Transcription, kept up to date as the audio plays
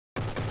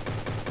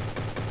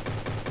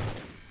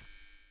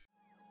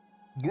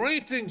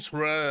Greetings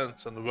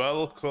friends and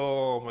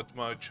welcome at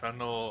my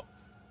channel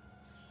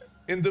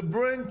in the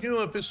brand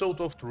new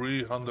episode of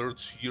 300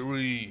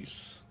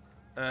 series.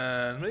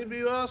 And maybe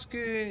you're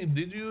asking,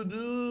 did you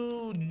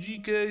do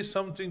GK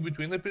something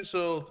between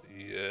episodes?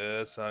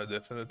 Yes, I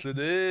definitely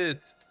did.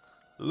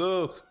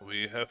 Look,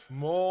 we have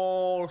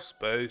more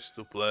space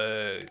to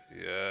play.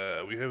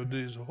 Yeah, we have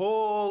this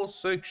whole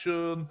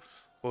section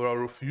for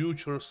our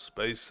future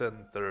space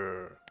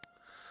center.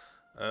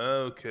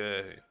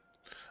 Okay.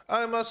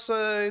 I must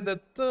say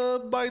that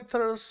the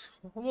biters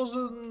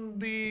wasn't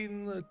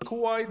being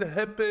quite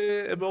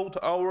happy about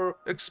our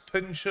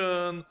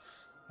expansion.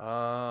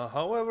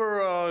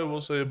 However, I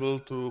was able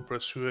to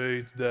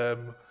persuade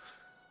them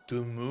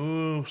to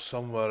move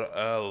somewhere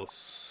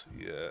else.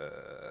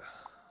 Yeah,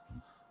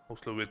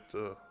 mostly with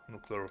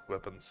nuclear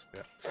weapons.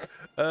 Yeah.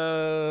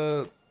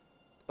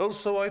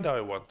 Also, I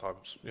died one time.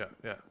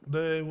 Yeah.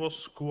 They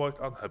was quite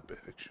unhappy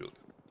actually.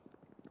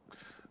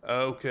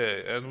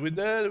 Okay, and with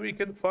that we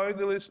can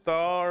finally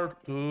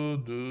start to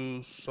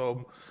do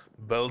some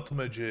belt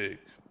magic.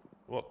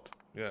 What?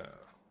 Yeah.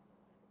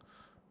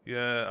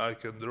 Yeah, I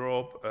can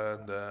drop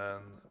and then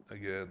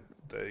again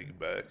take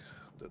back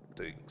the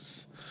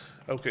things.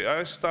 Okay,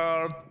 I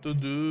start to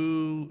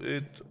do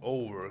it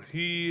over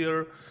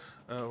here,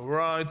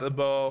 right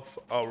above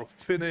our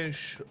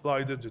finished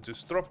identity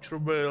structure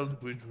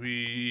build, which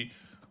we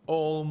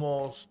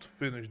almost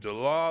finished the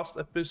last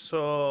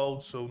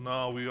episode. So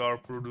now we are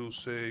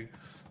producing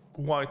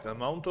quite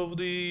amount of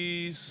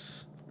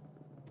these.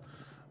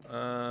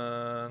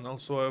 And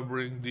also I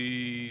bring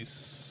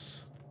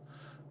these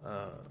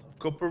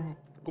copper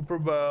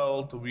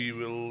belt. We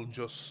will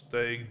just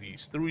take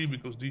these three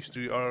because these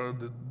three are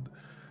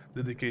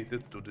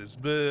dedicated to this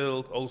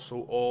build.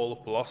 Also all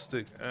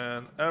plastic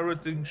and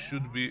everything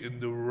should be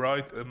in the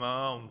right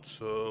amount.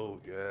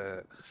 So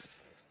yeah,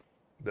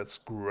 that's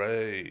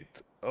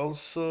great.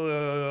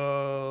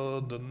 Also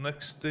the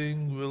next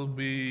thing will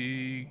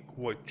be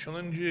quite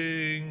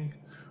challenging.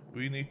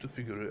 We need to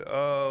figure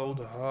out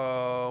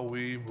how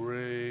we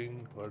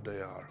bring where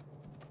they are.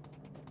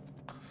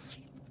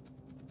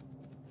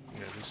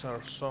 Yeah, these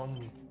are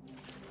some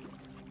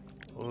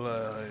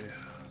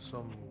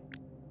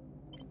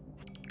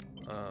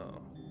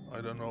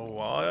I don't know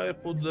why I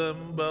put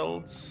them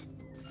belts.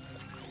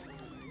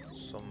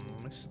 Some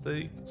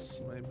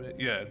mistakes maybe.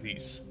 Yeah,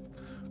 these.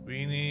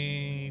 We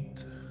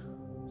need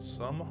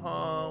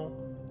somehow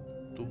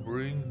to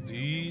bring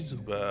these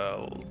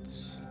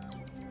belts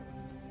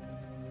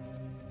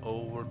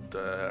over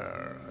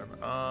there,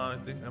 and I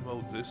think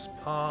about this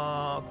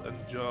path and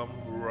jump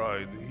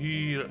right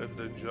here and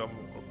then jump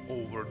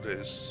over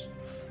this,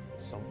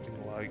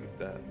 something like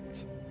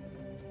that.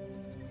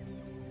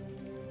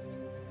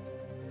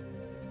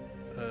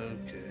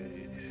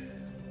 Okay,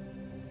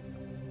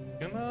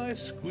 can I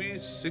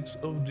squeeze 6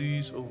 of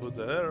these over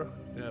there?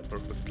 Yeah,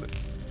 perfectly.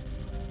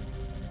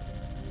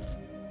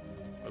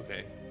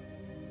 Okay,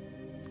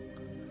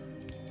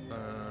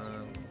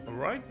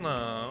 right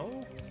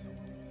now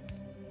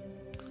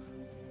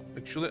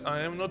actually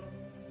I am not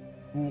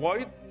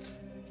quite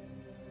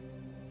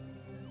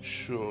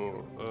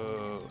sure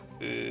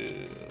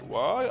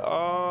why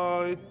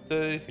I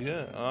take,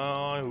 yeah,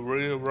 I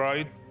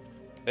rewrite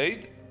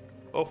 8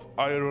 of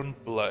iron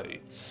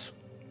plates.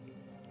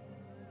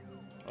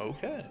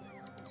 Okay,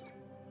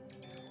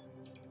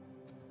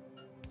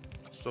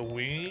 so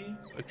we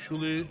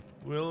actually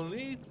will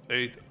need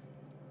 8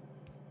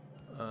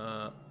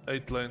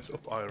 lanes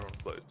of iron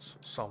plates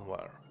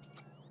somewhere.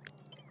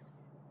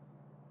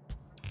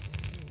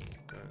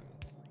 Okay.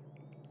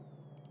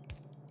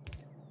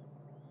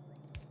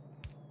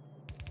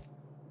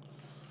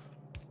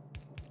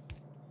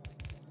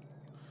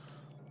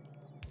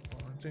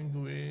 I think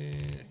we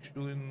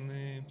actually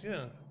need,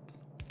 yeah,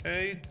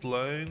 8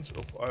 lanes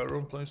of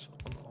iron plates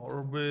on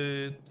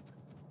orbit.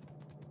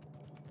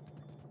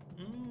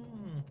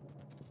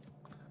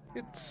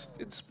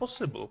 It's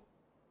possible.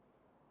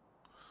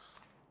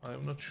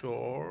 I'm not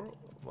sure,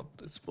 but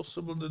it's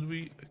possible that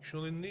we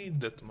actually need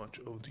that much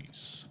of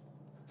these.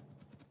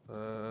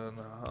 And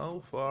how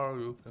far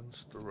you can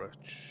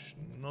stretch?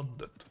 Not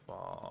that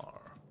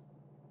far.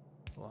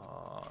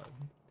 Like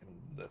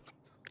in that.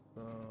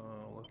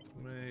 Let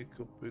me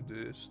copy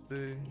this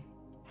thing.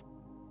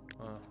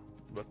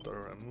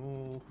 Better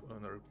remove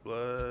and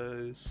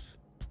replace.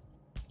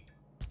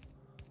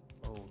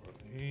 Over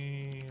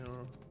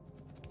here.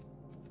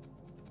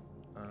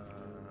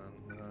 And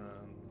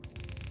then...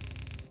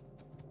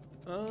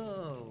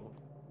 Oh!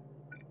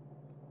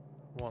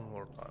 One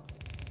more time.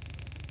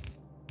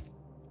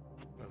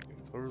 Okay,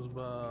 first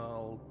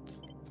belt.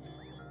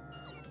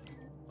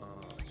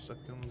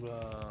 Second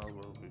belt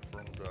will be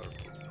from there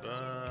to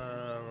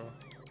there.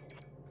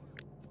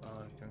 I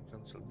can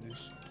cancel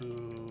these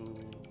two.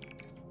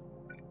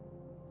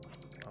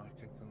 I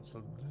can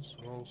cancel this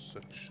whole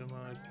section,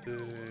 I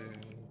think.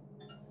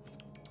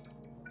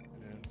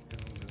 You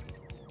can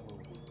go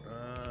over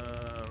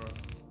there.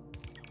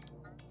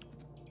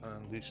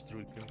 And these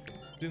three can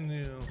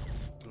continue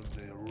till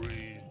they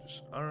reach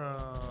this area,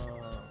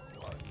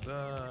 like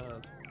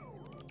that.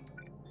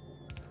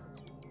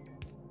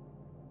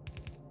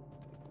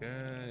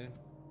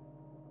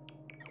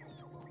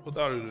 What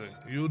are you doing?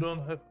 You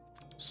don't have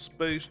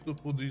space to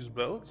put these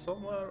belts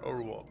somewhere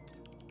or what?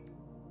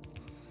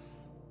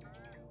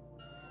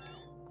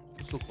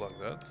 This look like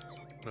that.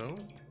 No?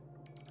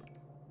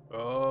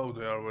 Oh,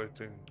 they are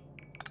waiting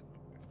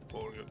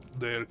for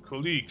their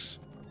colleagues.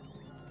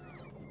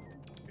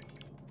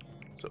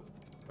 So,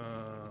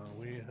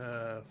 we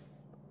have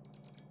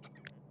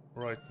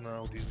right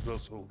now these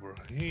belts over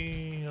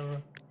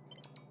here.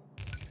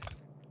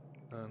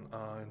 And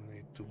I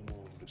need to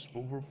move this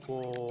over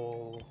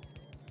pole.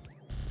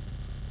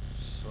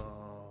 So,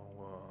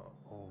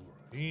 over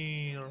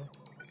here.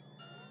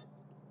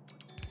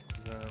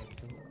 Then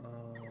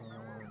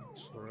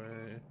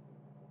sorry,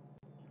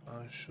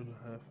 I should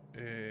have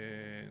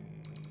in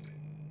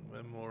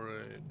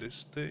memory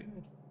this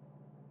thing.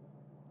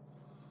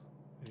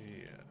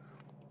 Yeah.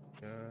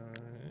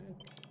 Okay.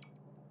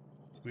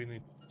 We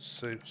need to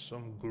save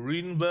some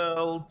green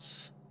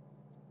belts.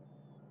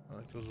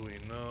 Because we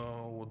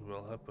know what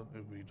will happen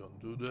if we don't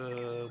do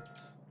that.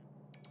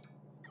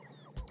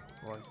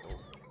 Right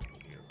over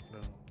here.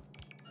 No.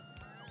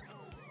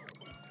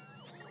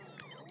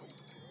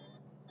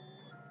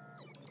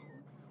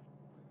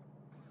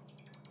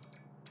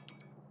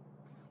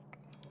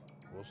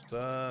 What's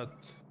that?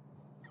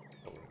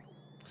 Oh.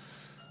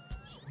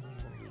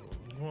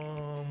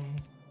 One.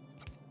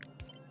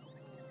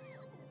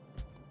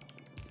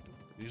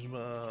 These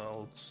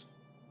belts.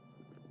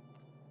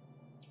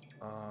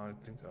 I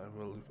think I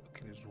will leave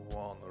at least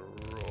one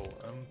row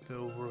empty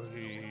over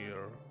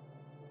here.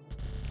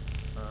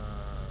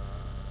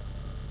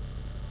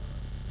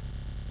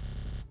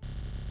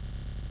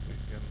 We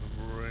can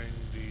bring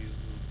these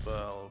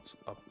belts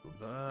up to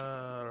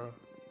there.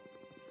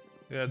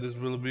 Yeah, this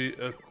will be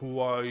a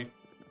quite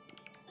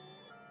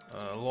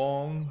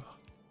long.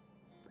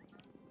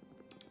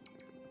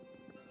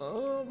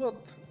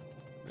 But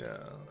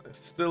yeah,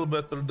 it's still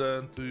better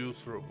than to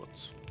use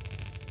robots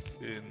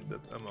in that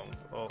amount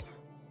of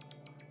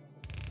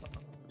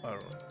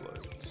iron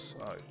plates,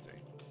 I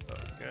think.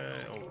 Okay,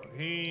 over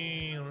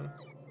here.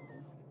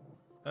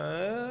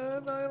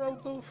 And I'm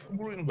out of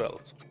green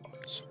belts.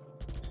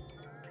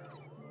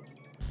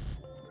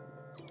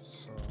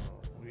 So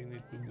we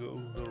need to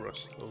go the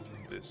rest of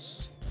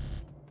this.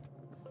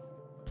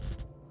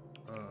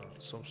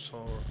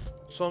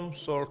 Some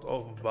sort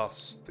of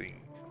bus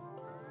thing.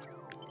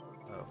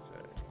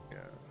 Okay,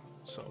 yeah.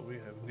 So we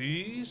have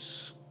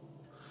these.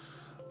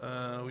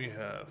 We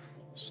have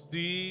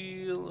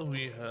steel,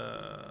 we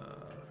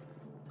have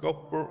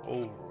copper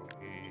over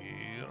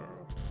here,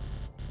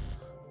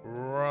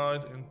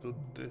 right into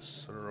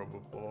this rubber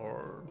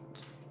board.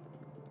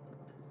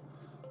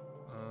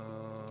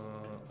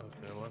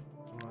 Okay, let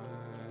me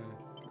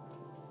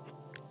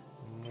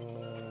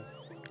move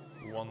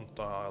one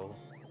tile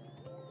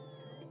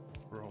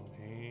from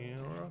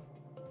here.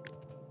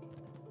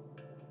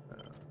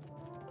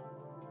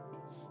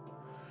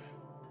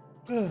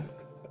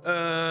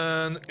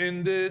 And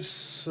in this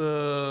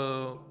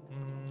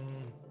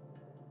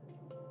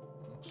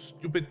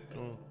stupid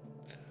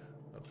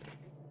okay,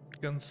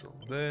 cancel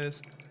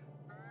this.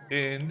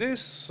 In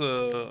this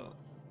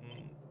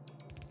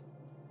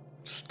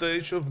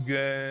stage of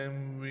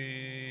game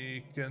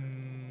we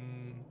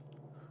can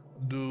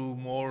do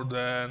more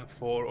than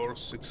 4 or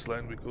 6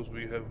 lane because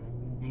we have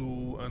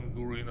blue and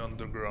green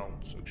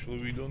undergrounds. Actually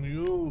we don't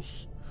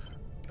use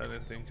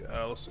anything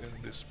else in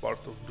this part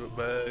of the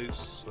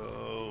base,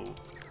 so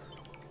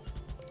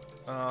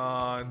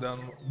I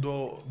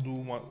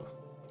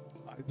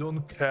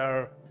don't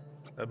care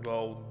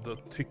about the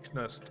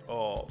thickness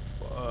of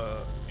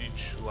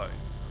each line,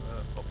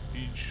 of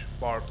each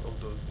part of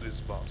this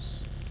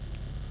bus.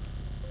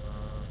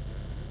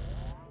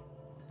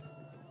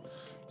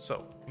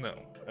 So now,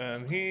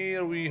 and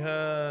here we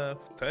have,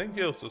 thank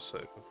you to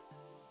save,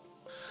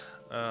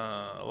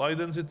 light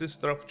density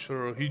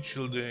structure, heat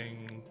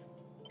shielding,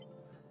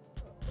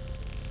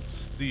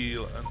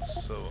 steel, and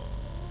so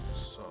on.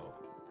 So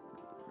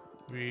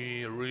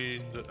we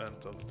read the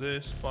end of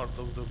this part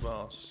of the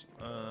bus,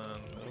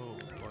 and oh,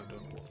 I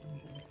don't want.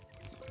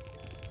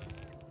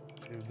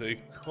 If they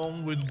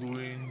come with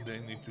green, they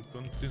need to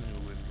continue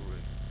with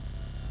green.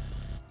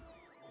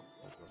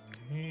 Open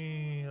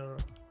here,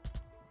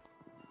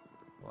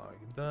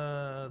 like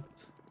that.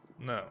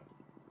 Now,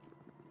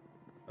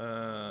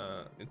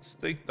 it's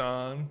take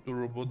time to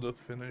robot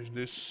finish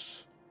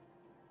this.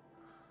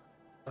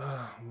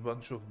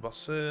 Bunch of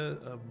buses,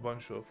 a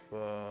bunch of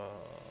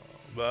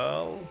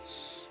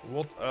belts.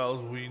 What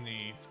else we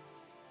need?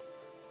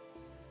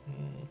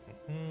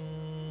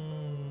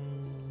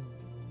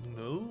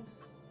 Nope.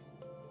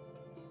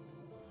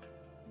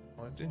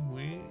 I think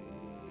we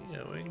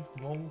having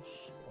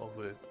most of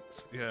it.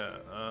 Yeah,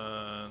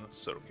 and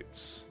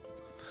circuits.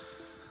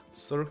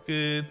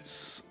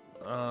 Circuits.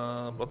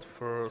 But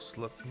first,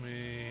 let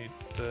me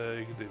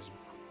take this.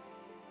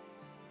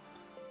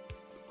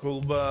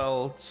 Cool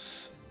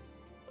belts.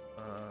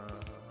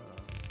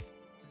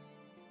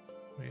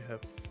 We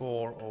have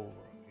 4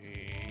 over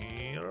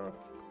here.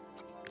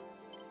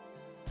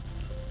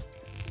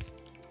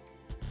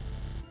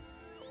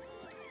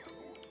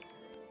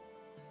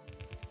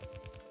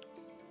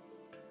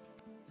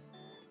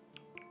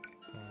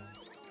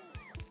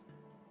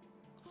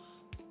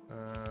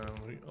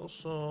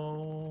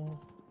 Also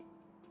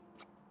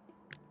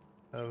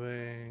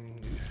having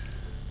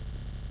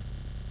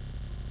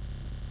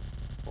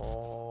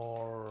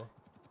 4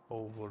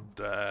 over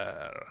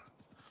there,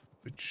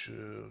 which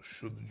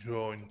should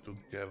join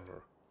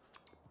together.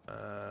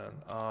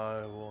 And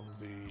I want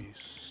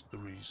these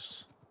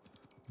trees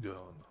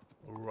gone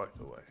right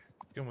away.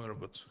 Come on,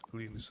 Robert,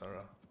 clean this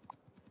area.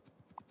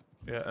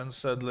 Yeah, and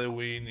sadly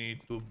we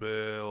need to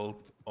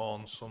build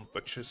on some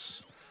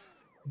patches,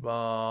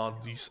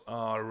 but these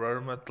are rare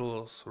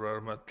metals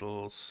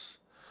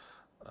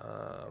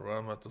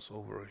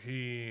over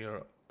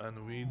here,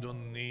 and we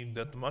don't need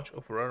that much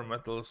of rare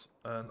metals,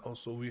 and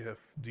also we have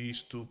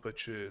these 2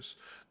 patches,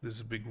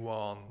 this big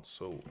one,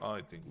 so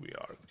I think we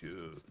are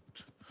good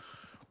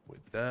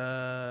with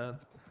that.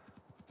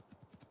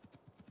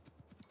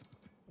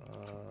 Let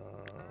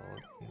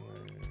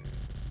me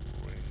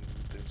bring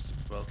this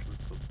belt a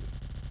little bit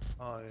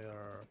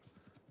higher,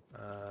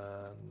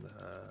 and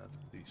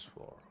these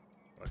 4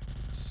 like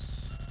this.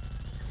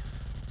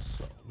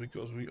 So,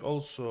 because we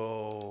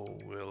also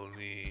will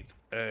need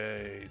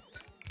 8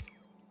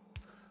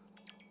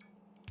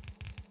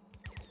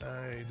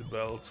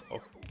 belts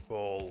of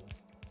coal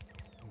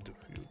in the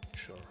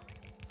future.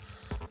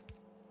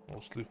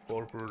 Mostly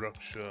for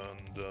production,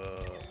 the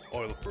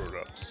oil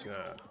products,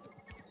 yeah.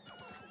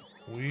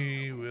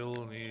 We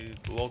will need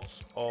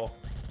lots of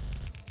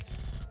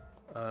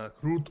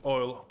crude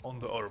oil on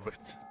the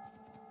orbit.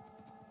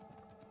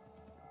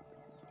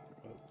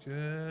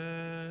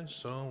 Okay,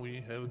 so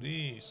we have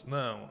these.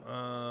 Now,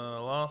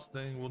 last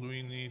thing what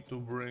we need to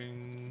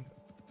bring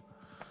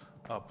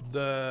up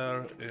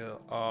there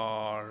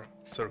are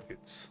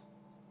circuits.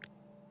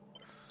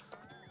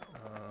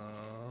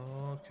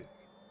 Okay.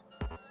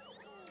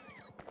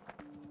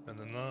 And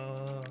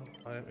now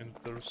I'm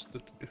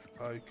interested if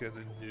I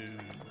can do.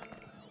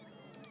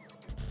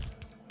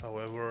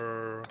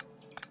 However,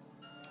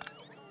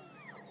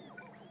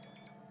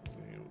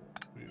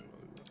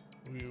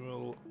 we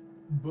will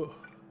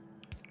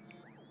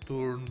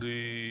turn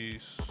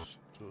these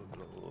to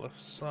the left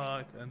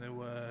side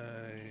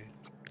anyway.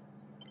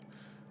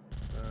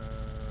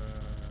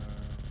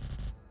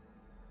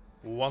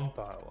 One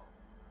tile.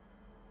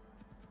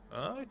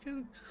 I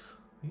can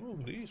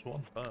move these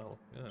 1 tile,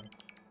 yeah.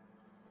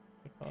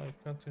 If I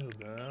continue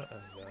there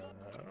and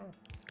there,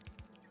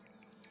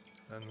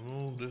 and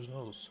move this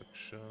whole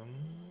section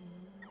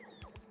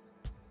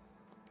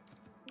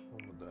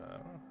over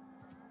there.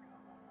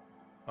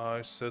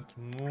 I said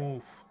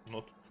move,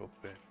 not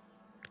copy.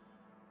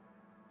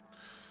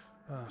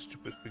 Ah,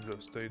 stupid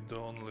figures, they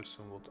don't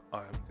listen what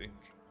I'm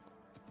thinking.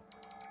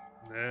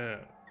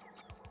 There.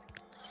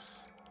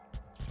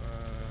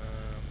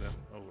 And then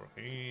over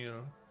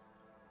here.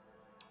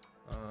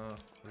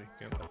 We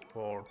can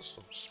afford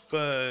some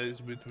space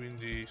between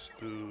these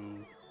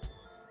 2.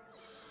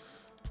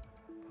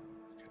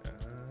 Okay.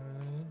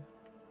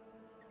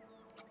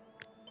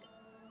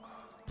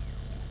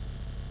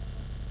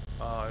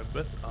 I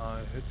bet I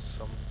hit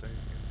something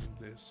in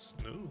this.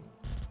 No.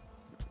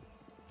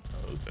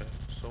 Okay,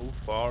 so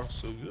far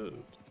so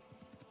good.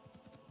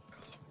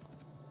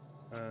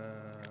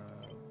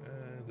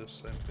 The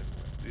same thing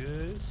like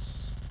this.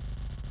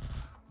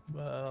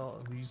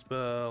 Well, these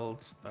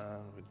belts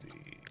and with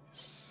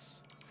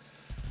these.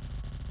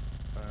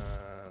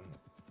 And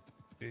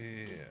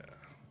yeah,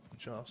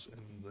 just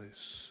in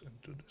this,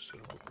 into this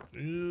robot.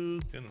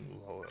 You can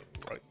move however,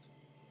 right?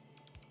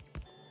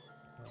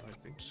 I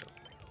think so.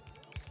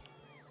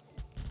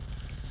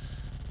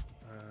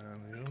 And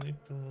you need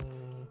to.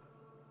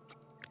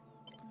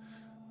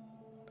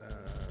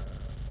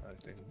 I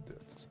think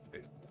that's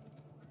it.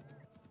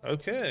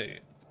 Okay.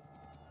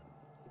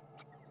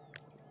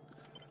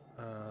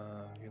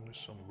 Give me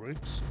some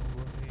bricks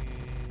over here.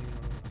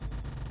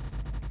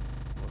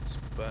 Let's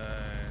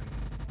bang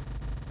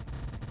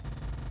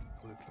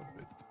a little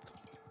bit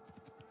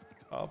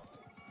up.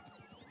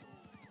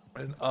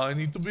 And I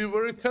need to be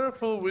very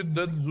careful with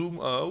that zoom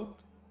out.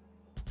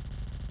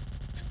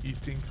 It's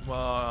eating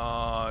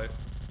my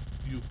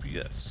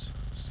UPS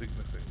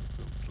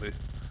significantly.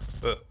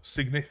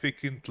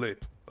 Significantly.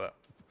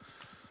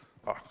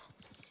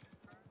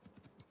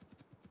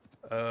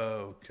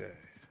 Okay.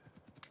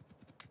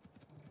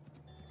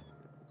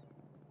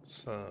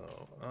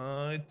 So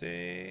I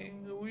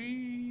think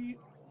we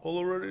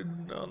already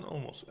done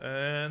almost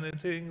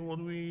anything what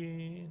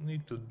we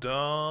need to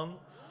done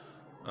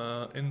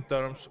in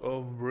terms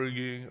of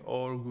bringing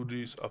all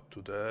goodies up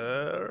to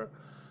there,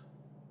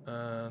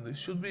 and it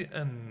should be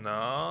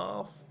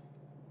enough.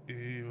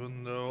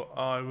 Even though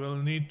I will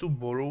need to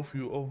borrow a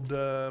few of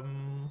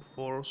them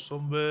for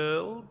some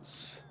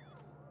builds.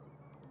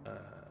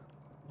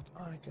 What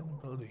I can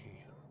build here.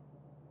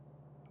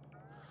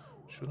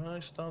 Should I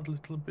start a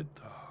little bit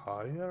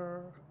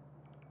higher?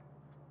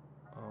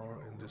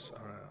 Or in this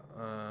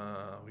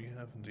area? We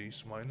have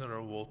these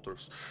mineral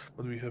waters,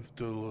 but we have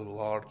the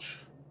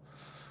large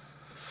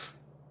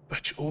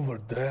patch over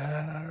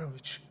there,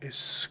 which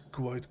is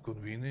quite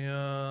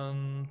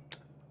convenient.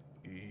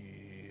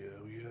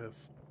 Yeah, we have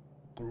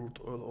crude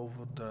oil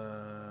over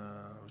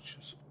there, which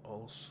is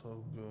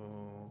also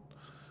good.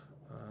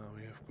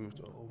 We have crude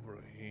oil over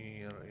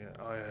here.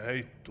 Yeah, I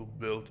hate to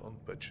build on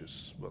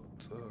patches, but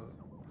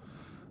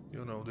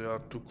you know, they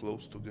are too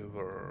close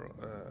together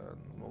and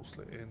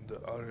mostly in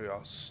the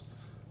areas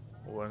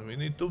when we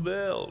need to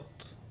build.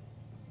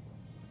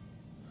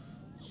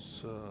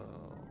 So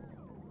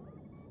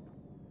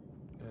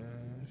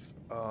if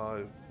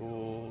I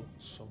put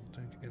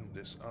something in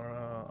this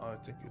area, I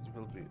think it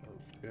will be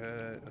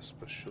okay,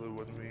 especially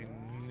when we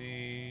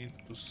need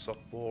to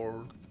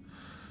support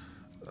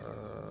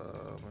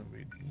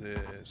maybe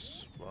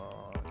this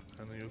one,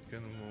 and you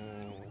can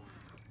move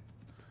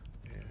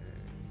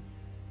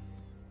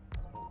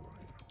over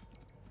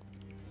here.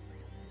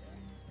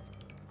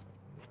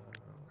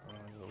 I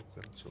will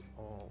cancel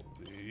all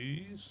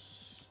these.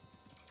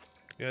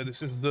 Yeah,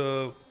 this is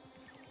the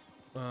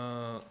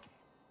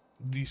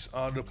these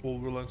are the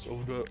power lines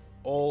of the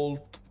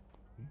old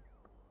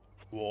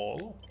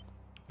wall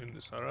in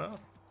this area.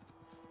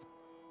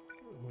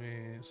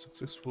 We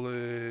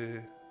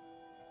successfully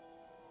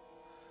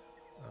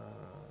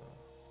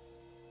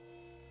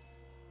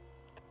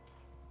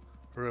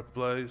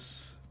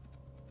replace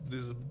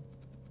this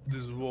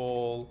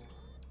wall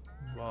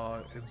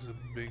by its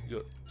big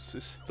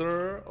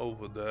sister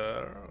over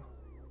there.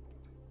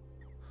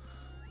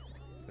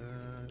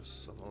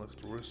 Some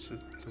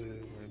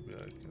electricity. Maybe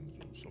I can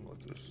do some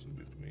electricity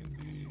between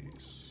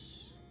these.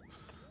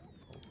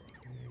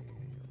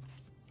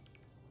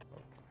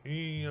 Over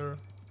here.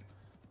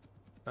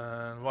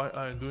 And why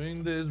I'm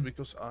doing this?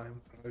 Because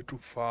I'm trying to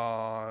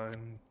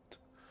find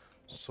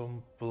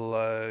some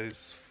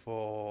place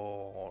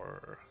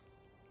for.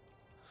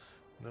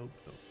 Nope,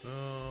 nope,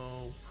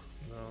 nope,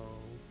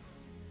 nope.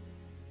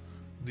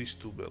 These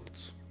two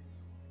builds.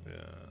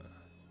 Yeah.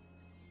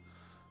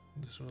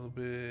 This will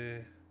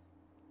be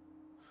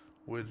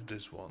with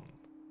this one.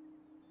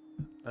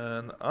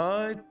 And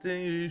I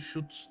think we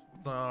should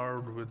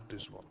start with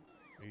this one.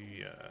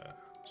 Yeah.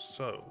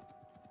 So.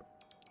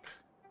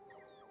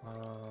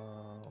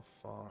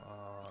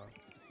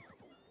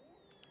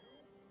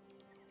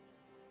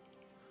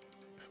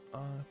 If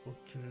I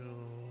put you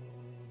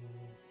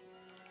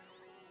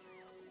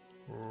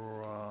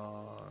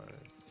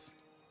right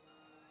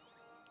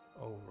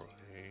over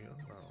here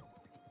now,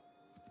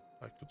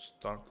 I could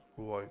start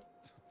quite.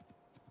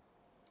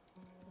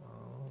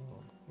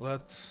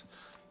 Let's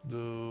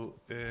do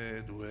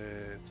it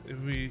with, if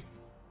we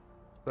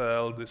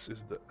tell this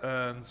is the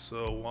end,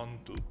 so 1,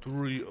 2,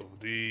 3 of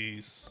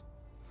these,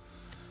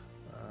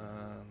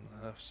 and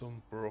have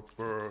some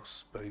proper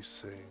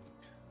spacing,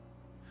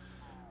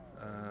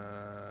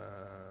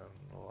 and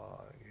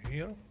like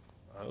here.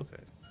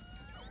 Okay,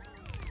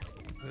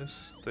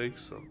 this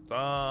takes some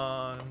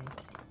time.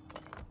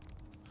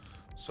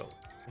 So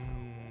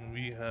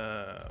we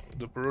have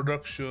the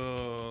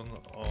production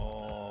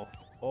of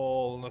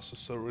all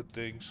necessary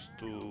things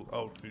to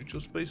our future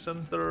space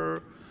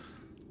center.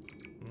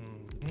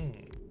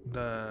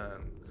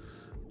 Then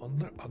on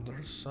the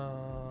other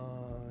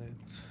side,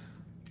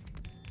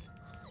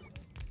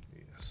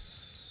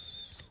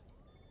 yes,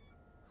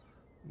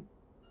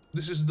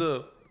 this is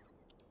the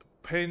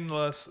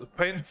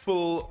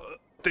painful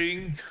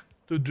thing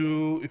to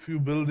do if you're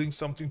building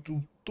something,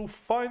 to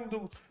find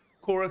the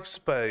correct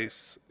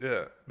space.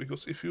 Yeah,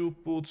 because if you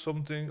put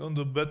something on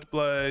the bad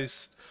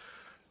place,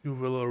 you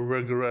will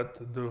regret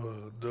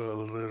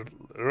the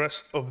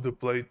rest of the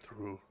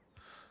playthrough,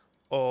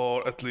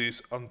 or at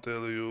least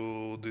until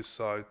you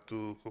decide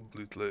to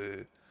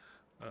completely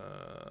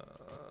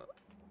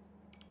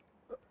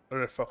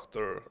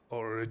refactor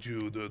or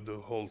redo the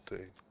whole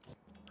thing.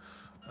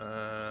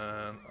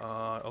 And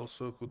I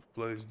also could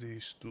place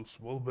these two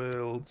small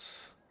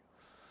builds,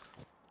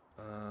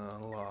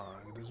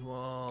 like this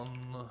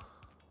one.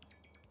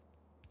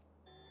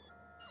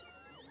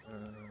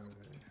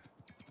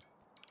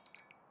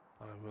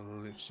 I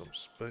will leave some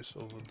space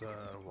over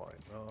there, why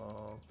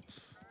not?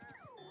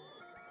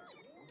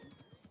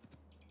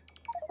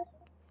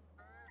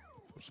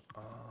 Because I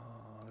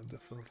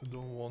definitely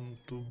don't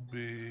want to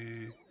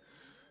be...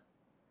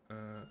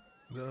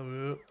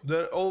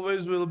 there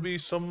always will be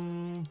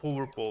some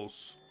power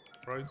poles,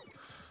 right?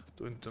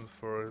 To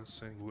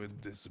interferencing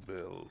with this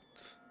build.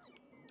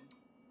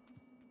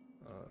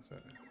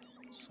 Okay,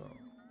 so...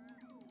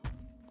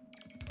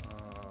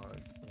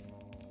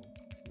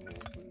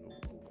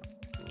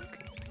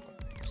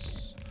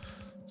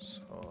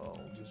 So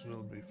this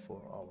will be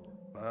for our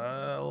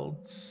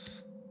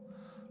belts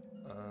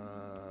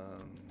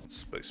and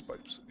space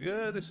pipes.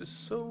 Yeah, this is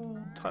so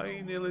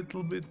tiny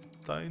little bit,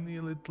 tiny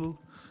little.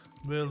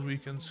 Well, we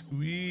can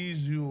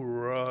squeeze you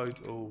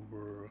right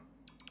over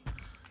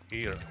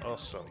here.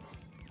 Awesome.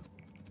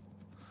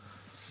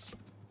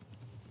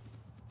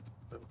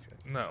 Okay,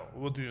 now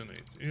what do you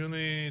need? You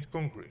need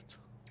concrete.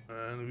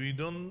 And we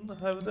don't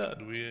have that.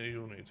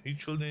 You need heat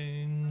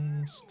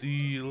shielding,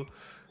 steel,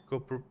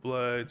 copper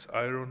plates,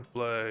 iron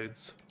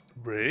plates,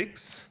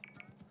 bricks.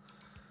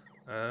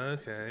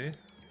 Okay.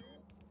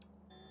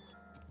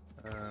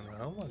 And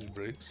how much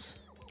bricks?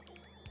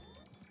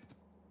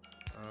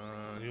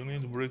 You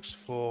need bricks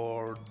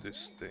for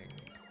this thing.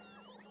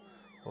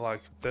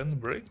 Like 10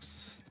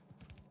 bricks?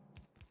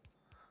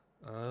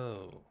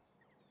 Oh.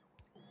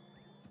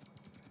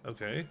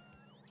 Okay.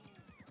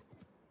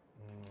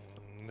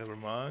 Never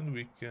mind,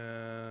 we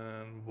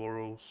can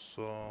borrow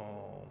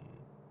some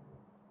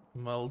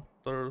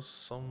melters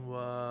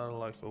somewhere,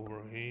 like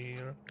over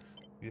here.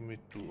 Give me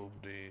 2 of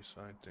these,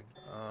 I think.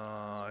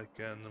 I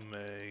can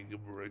make a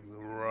brick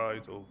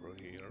right over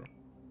here.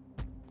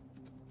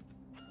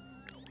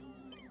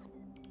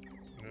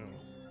 No.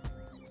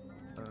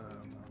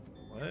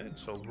 Wait,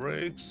 so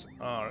bricks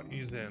are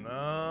easy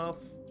enough.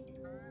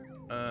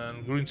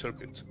 And green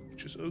circuits,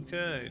 which is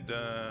okay.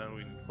 Then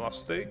we need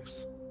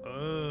plastics.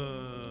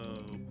 Oh,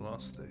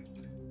 plastic.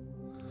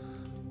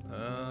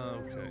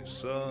 Okay,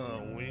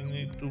 so we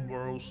need to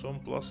borrow some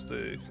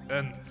plastic.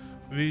 And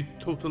we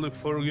totally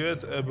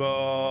forget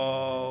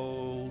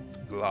about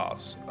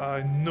glass.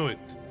 I knew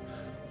it.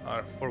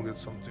 I forget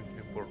something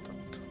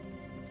important.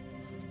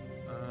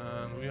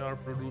 And we are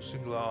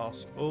producing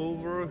glass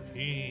over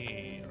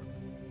here.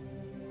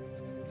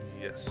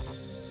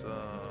 Yes.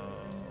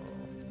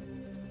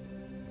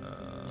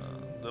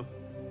 The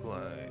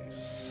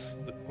place.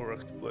 The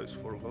correct place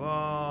for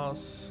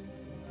glass.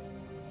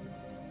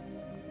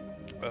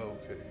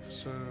 Okay,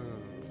 so...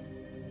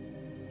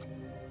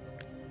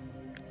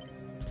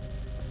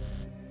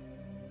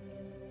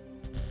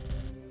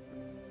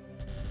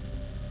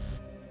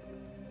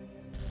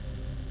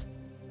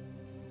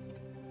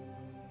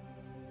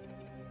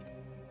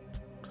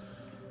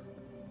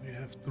 we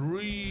have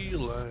 3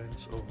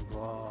 lines of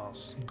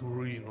glass,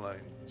 green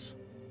lines.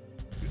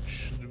 It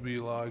should be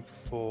like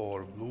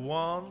 4 blue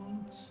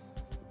ones.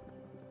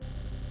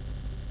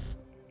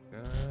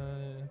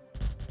 Okay.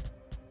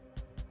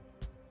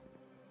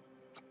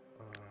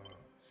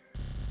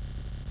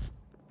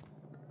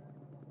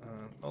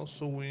 And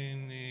also we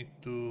need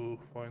to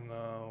find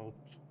out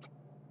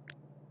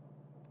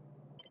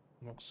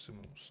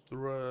maximum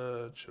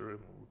stretch,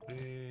 remove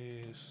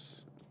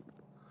this.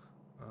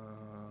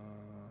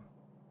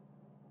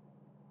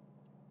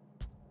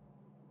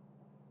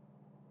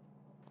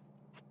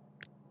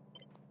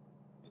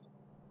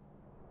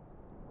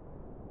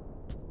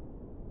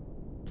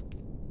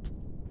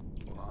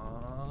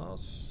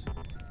 Glass.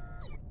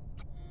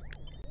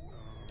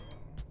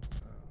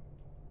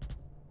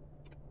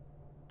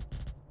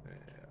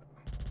 Yeah.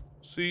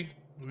 See,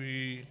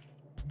 we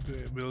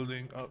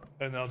building up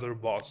another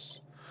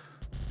boss.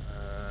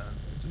 And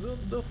it's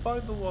not the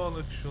final one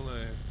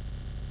actually.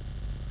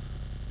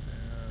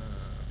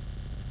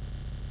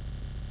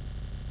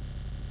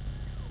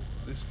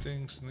 These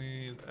things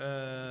need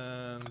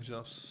and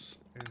just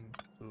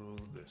into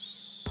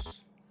this.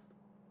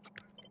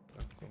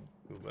 I can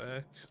go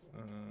back.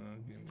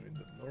 Give me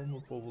the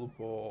normal power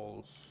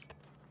poles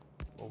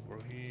over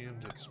here.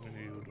 That's mean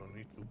you don't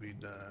need to be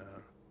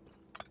there.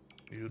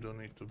 You don't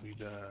need to be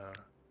there.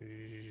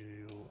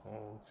 You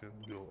all can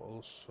go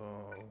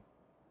also.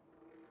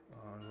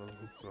 I will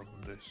hook up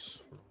this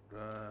from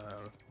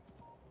there.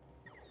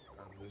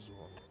 And this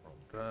one from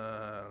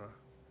there.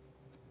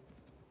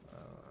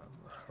 And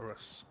the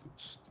rest could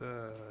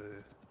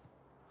stay.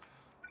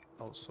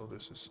 Also,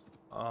 this is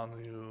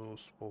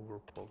unused power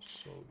pole,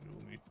 so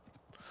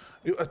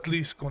you at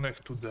least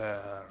connect to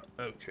there.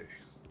 Okay.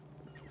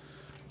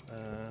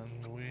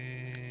 And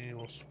we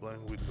was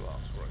playing with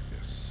glass, right?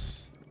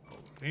 Yes.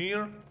 Over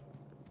here.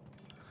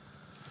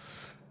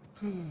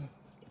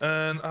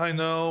 And I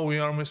know we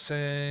are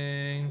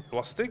missing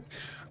plastic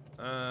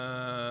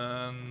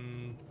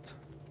and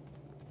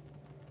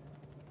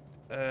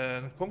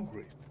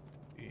concrete.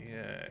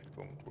 Yeah,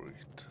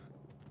 concrete.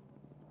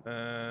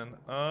 And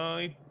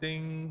I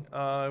think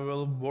I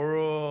will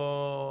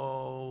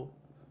borrow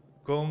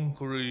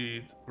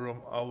concrete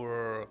from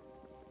our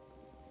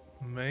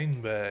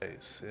main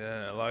base.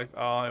 Yeah, like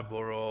I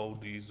borrow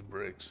these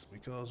bricks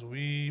because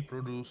we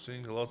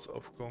producing lots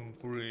of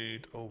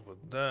concrete over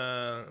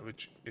there,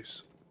 which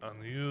is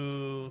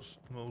unused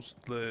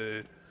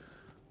mostly.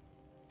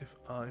 If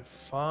I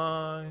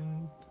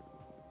find,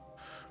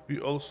 we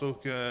also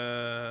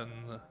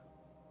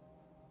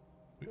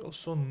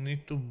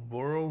need to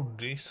borrow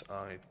this,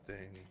 I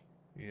think.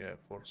 Yeah,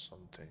 for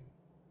something.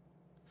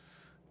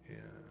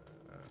 Yeah.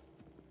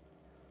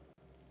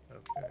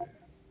 Okay.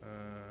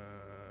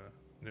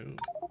 No,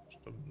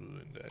 stop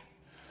doing that.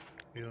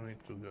 You don't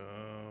need to go.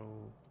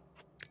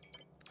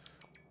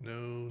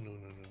 No.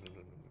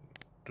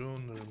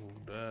 Don't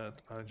remove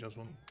that. I just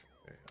want.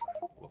 Okay, I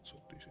have lots of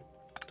these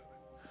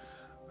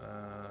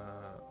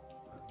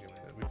give me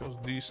that because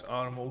these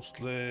are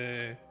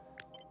mostly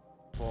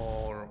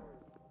for.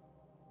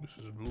 This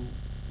is blue,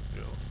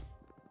 yellow.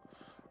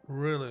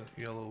 Really,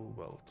 yellow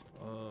belt.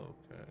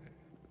 Okay.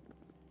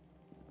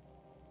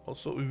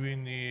 Also, we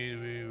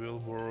will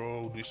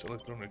borrow these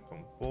electronic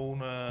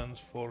components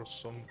for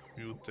some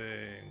few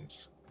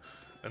things,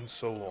 and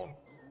so on.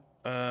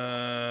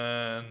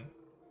 And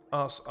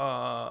as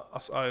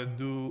I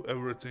do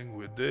everything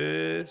with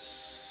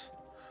this,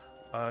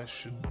 I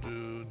should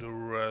do the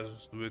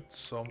rest with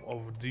some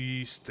of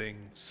these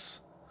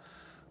things.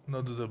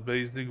 not the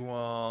basic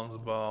ones,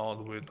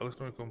 but with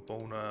electronic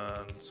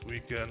components we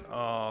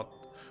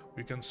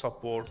can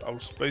support our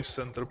space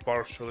center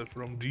partially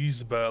from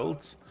these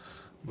belts,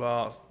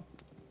 but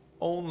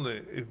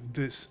only if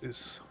this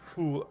is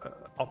full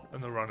up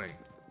and running.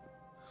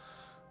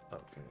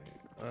 Okay,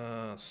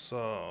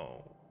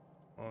 so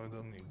I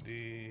don't need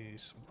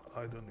these.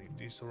 I don't need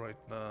these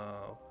right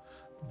now.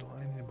 Do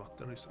I need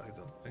batteries? I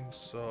don't think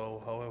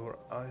so. However,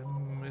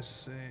 I'm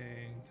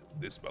missing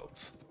these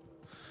belts.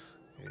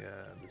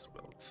 Yeah, these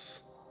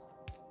belts.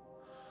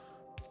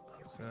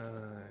 Okay.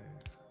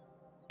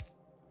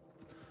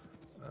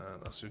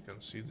 And as you can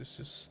see, this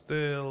is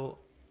still...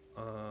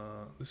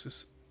 this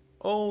is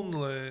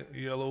only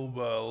yellow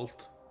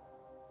belt.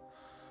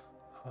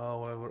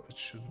 However, it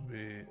should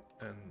be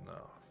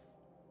enough.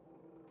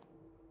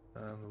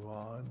 And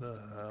why the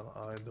hell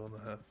I don't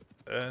have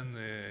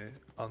any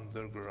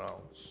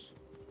undergrounds?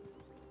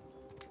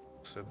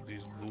 Except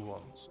these blue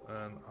ones,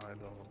 and I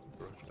don't want to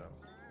brush them.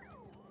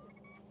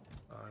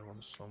 I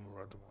want some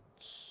red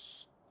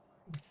ones.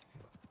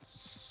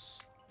 Let's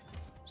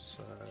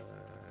say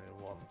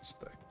 1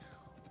 stack.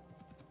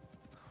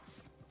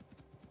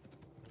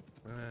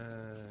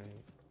 Okay.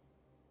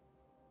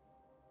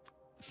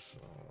 So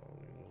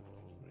we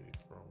will be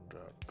from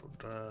there to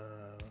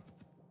there,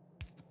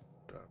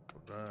 there to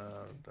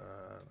there,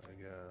 then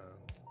again,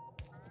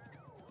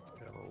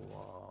 yellow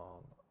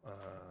one,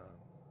 and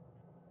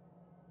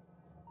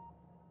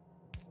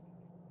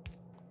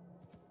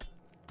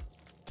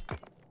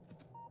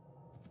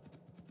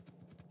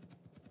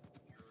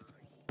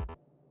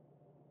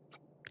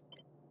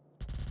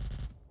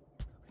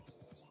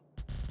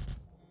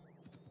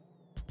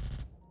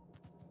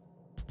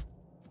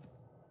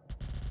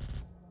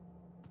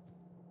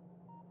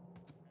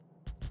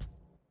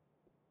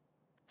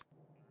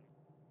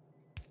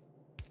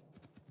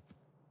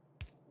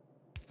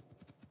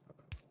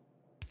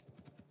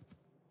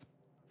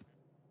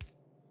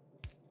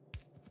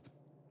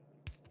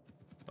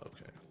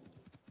okay.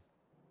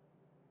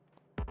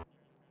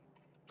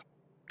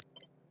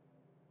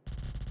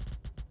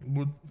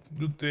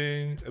 Good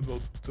thing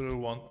about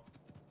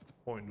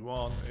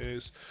 1.1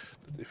 is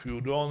that if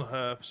you don't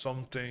have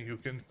something you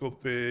can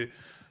copy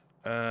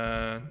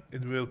and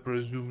it will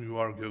presume you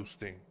are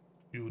ghosting.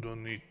 You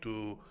don't need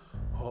to...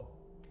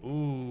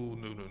 Ooh,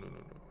 no, no, no,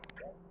 no, no.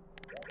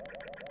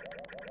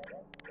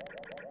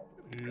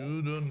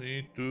 You don't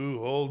need to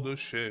hold the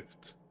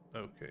shift.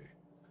 Okay.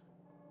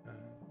 And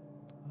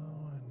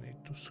now I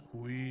need to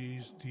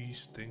squeeze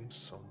these things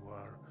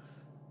somewhere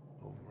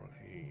over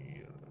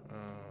here.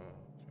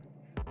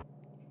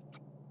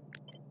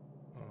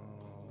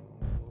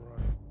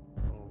 Right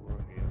over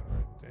here,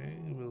 I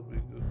think will be a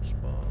good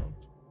spot.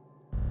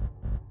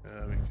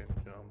 Yeah, we can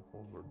jump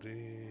over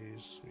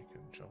these. We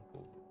can jump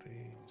over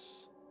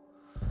these.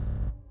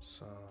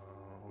 So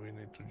we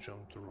need to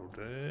jump through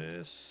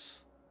this.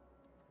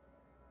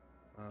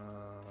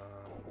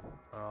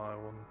 I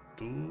want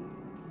to...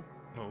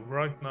 No,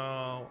 right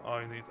now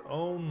I need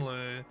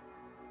only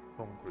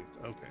concrete.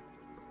 Okay.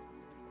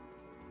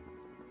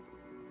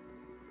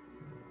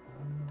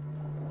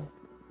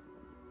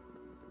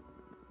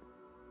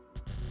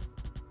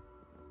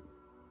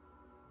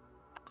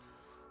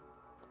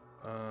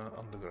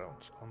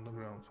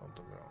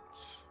 Undergrounds.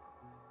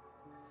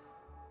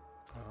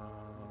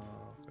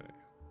 Okay.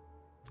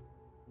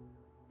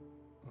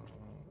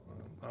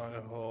 I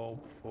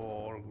hope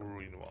for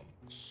green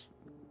ones.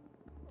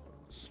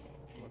 So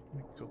let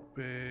me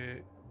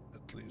copy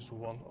at least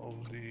one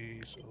of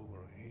these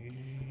over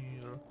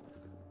here.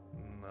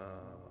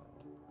 Now,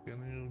 can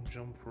you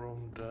jump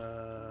from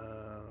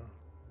there?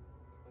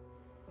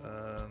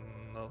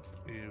 And not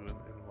even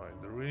in my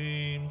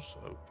dreams.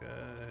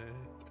 Okay.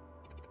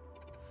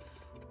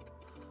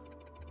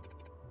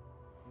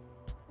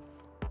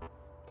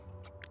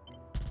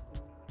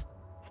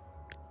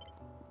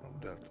 From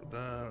there to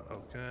there.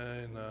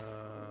 Okay,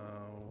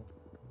 now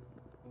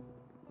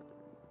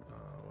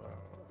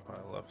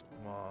I left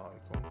my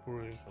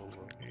concrete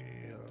over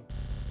here.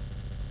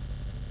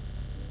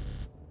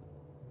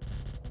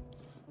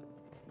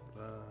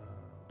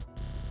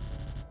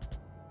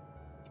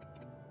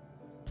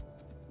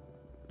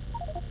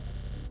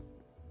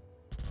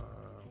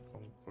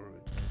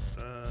 Concrete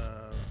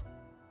there.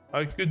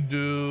 I could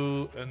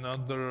do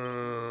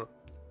another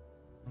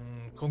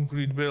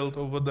concrete build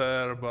over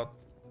there, but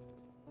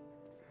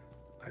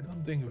I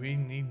don't think we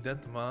need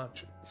that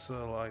much. It's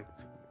like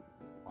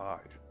 5.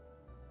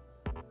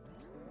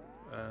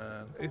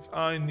 And if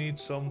I need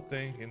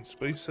something in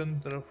Space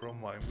Center from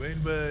my main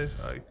base,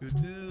 I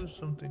could do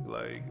something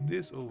like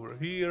this over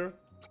here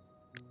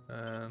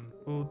and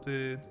put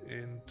it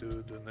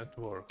into the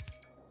network.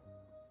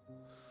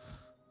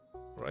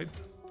 Right?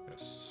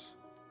 Yes.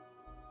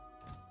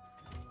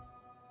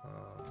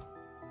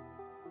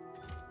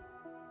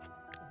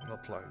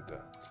 Not like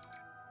that.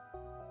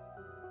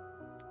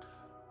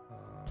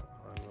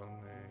 I will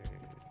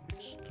need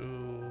these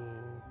two.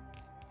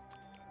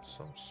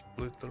 Some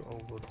splitter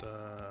over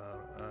there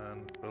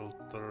and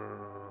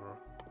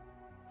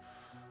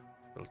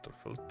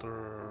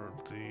Filter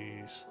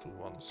these to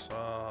one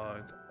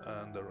side,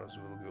 and the rest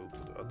will go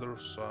to the other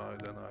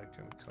side, and I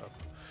can cut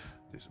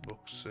these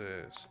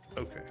boxes.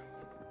 Okay.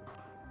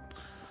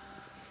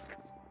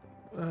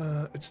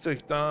 It's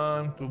take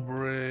time to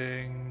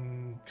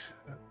bring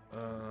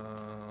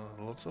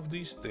lots of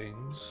these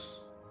things,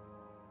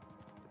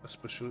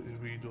 especially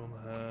if we don't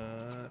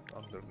have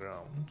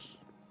undergrounds.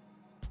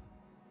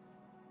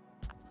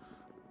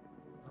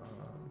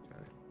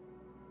 Okay.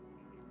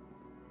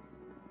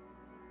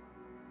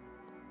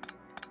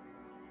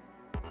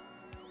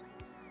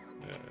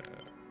 Yeah.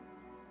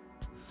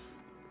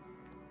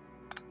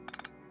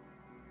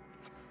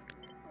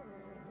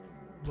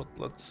 But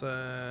let's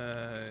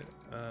say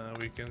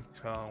we can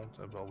count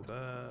about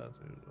that.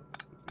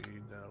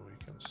 There we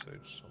can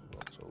save some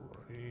dots over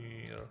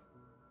here.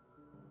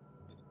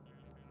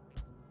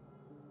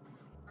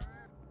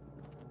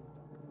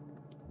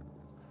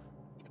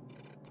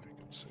 We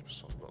can save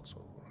some dots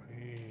over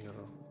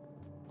here.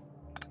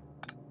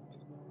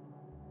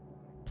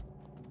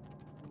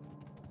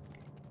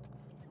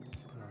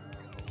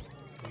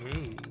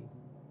 Blue.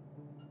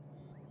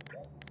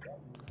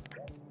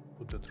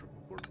 Put that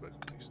report back,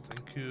 please.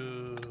 Thank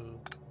you.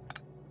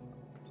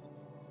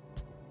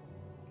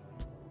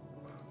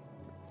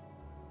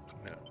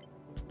 No.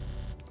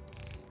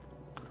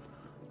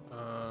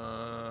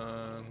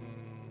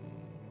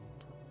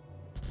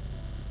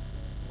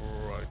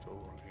 Right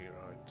over here,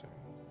 I think.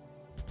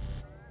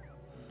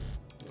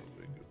 That'll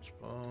be a good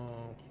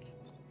spot.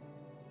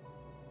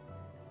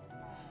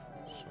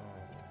 So,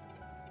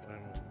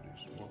 remove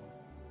this one.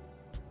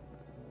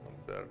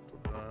 Compared to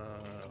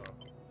that.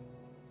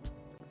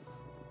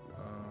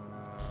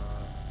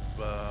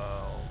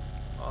 About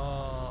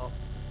up.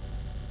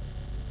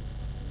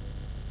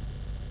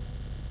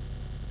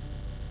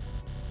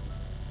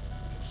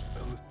 Just a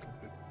little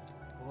bit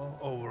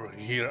over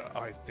here.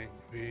 I think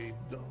we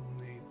don't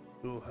need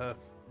to have.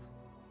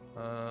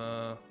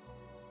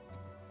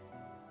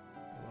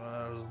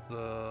 Where's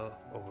the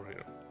over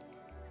here?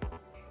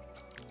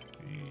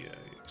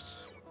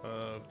 Yes.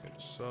 Okay,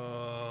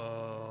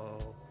 so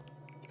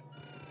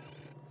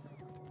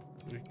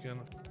we can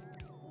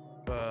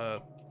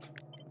put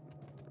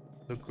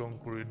the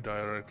concrete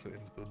directly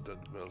into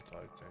that belt,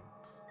 I think.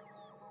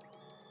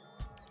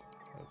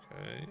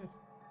 Okay.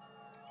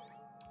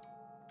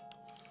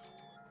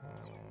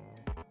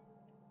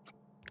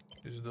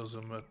 It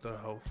doesn't matter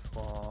how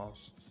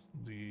fast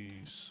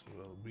these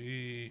will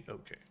be.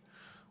 Okay.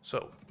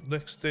 So,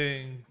 next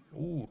thing.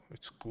 Ooh,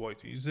 it's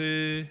quite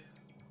easy.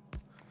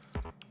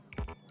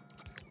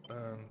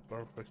 And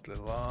perfectly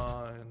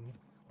lined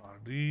are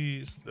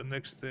these. The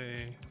next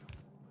thing.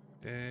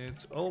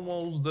 It's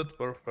almost that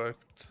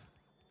perfect.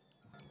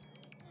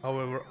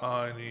 However,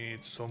 I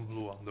need some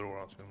blue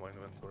undergrounds in my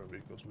inventory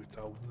because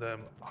without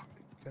them I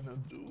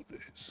cannot do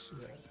this.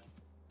 Yeah.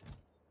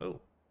 Oh,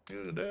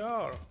 here they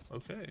are.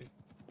 Okay.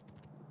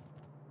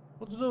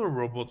 What's the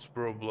robot's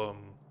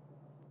problem?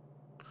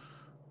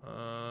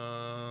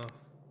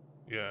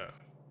 Yeah.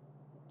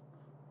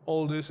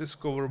 All this is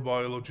covered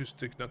by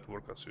logistic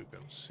network, as you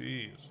can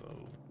see,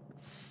 so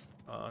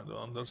I don't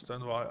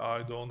understand why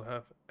I don't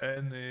have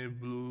any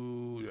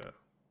blue. Yeah,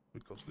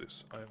 because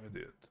this, I'm an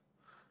idiot.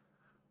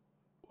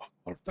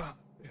 Yeah.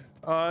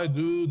 I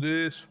do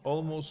this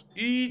almost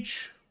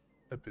each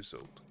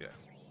episode. Yeah.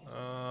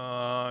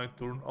 I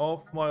turn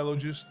off my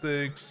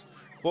logistics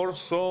for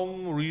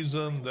some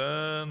reason,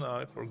 then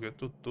I forget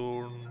to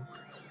turn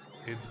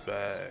it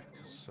back.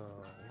 So,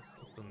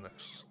 what's the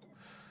next?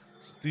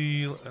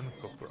 Steel and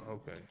copper.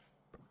 Okay.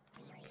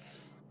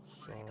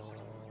 So,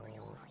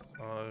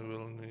 I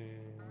will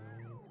need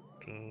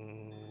to.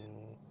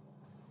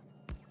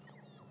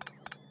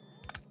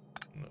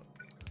 No.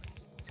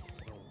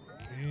 Over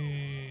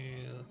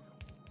here.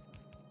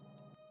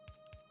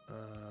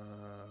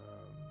 And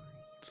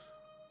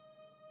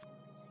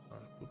I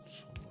put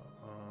some.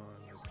 I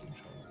need to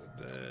jump with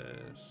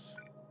this.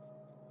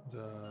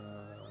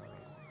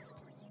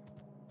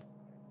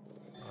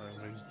 I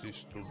mix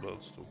these two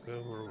belts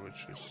together,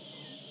 which is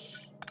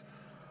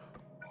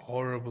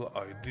horrible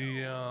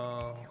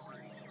idea.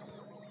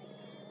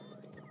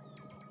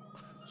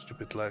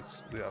 Stupid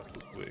legs, they are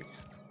too quick.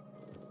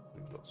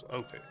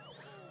 Okay,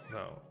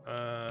 now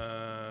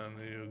and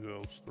you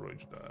go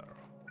storage there.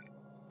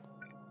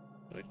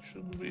 It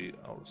should be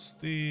our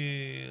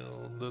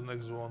steel. The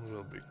next one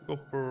will be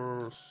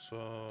copper.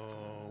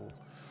 So,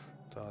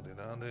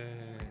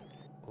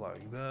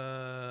 like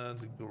that.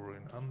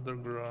 Green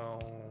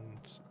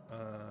underground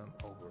and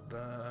over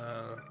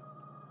there.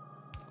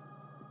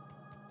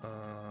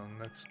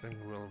 Next thing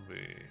will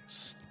be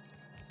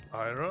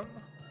iron.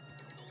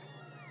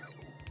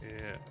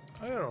 Yeah,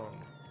 iron.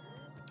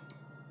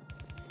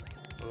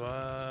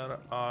 Where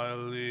I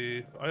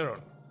leave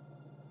iron?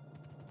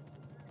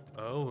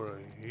 Over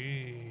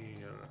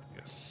here,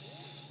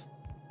 yes.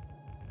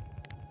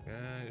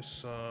 Okay,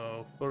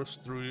 so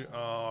first three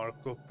are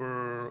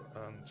copper,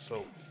 and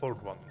so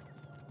fourth one.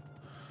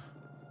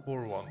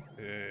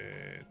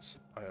 It's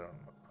iron.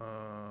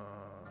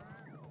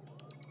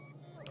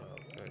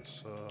 Okay,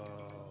 so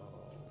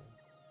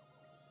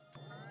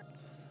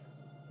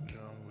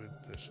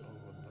this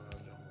over there,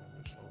 jump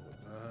this over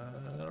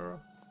there.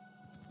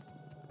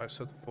 I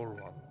said for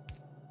 1.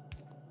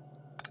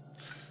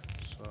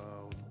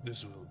 So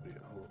this will be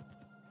our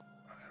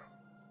iron.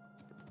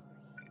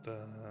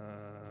 Then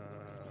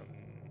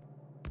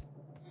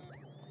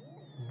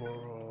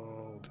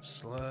borrow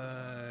this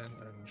land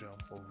and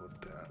jump over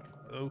there.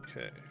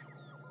 Okay.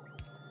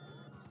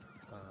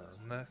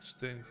 Next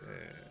thing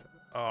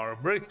are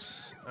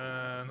bricks,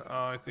 and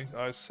I think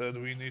I said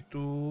we need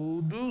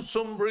to do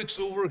some bricks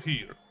over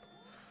here.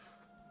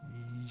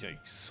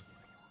 Yikes.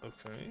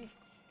 Okay.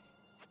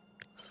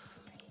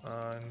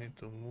 I need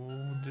to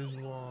move this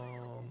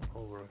one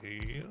over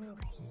here.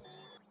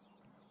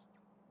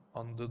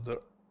 Under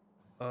the...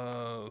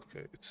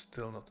 okay, it's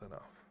still not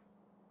enough.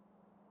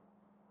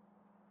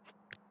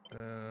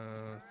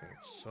 Okay,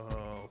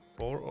 so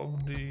 4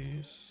 of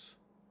these.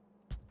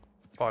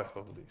 5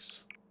 of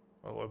these.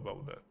 How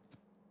about that?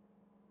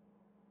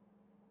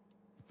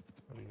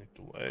 We need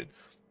to wait.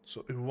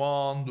 So if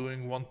one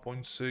doing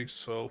 1.6,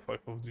 so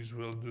 5 of these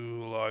will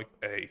do like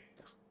 8.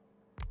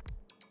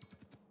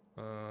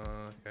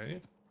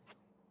 Okay.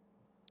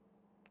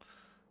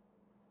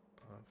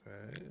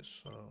 Okay,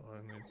 so I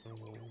need to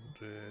move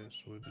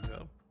this with the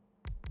gap.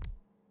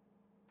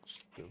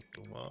 Still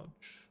too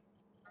much.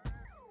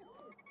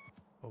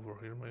 Over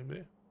here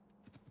maybe.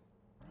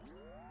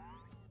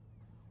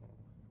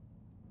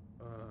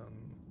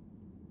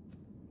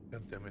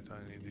 God damn it, I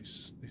need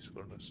these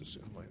furnaces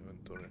in my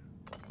inventory.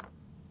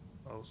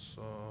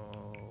 Also,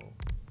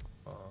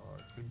 I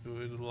could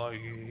do it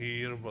like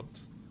here,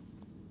 but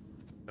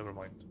never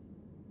mind.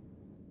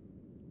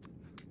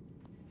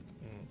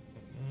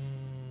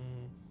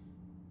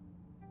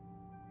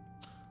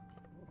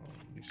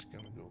 This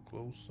can go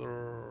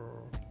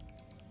closer.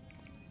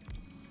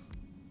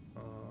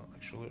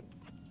 Actually,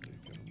 they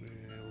can be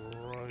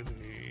right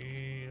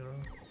here.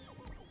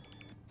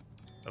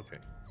 Okay,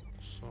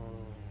 so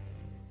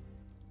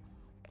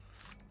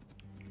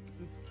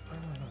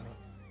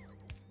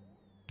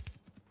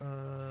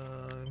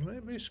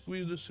maybe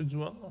squeeze the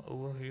 6-1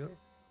 over here.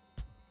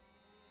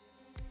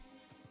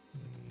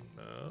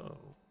 No.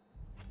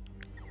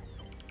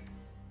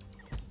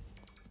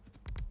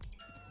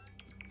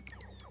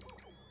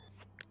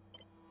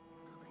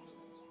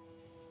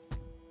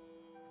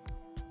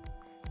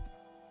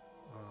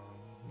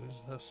 This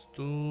has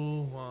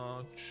too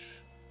much.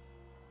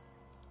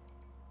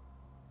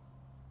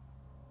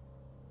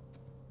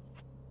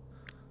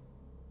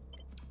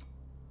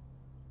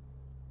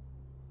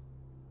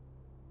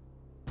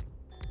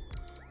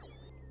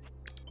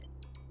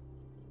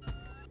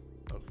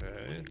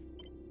 Okay.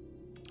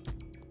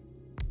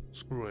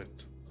 Screw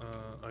it.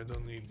 I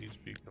don't need these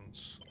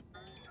beacons.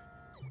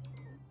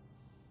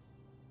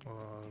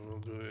 I will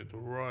do it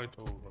right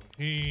over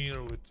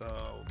here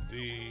without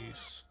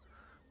these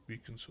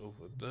beacons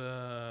over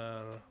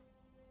there.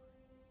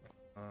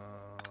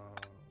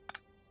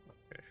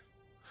 Okay.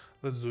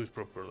 Let's do it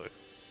properly.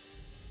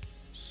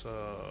 So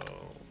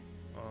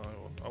I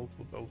want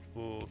output,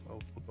 output,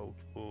 output,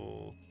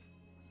 output,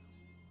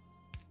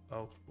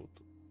 output,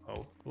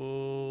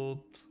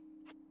 output.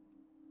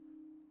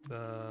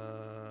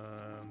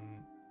 Then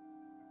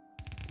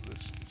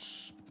this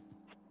is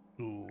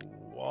to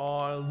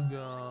wild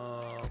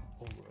gap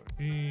over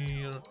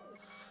here,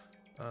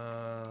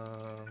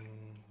 and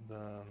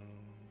then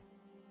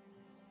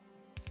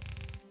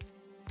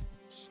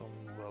some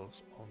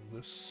wells on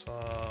this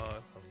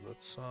side and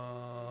that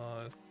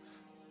side.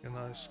 Can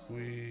I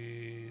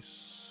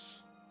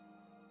squeeze?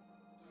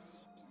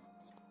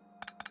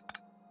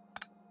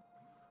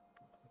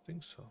 I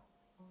think so.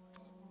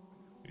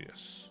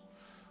 Yes.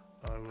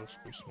 I will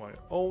squeeze my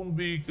own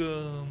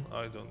beacon.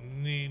 I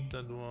don't need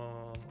that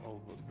one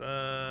over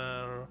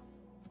there.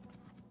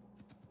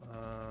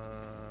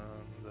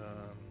 And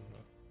then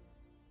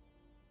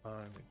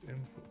I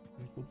need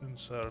input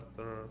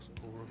inserters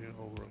over here, and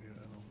over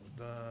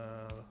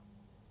there.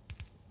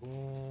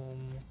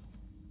 Boom.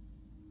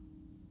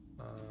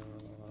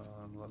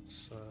 And let's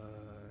say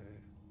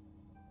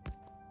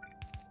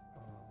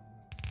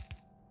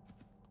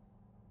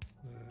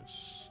this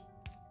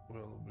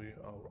will be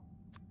our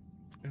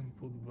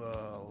input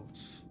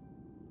belts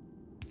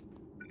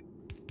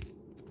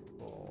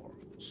for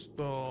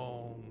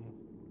stone,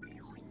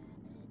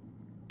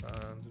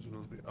 and this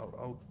will be our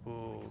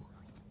output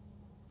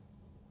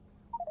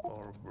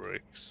for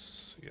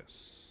bricks.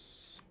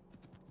 Yes,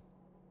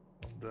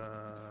 from there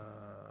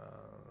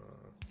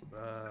to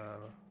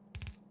there,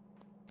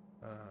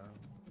 and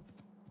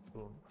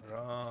turn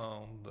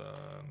around,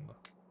 and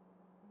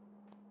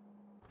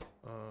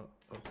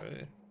okay.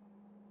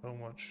 How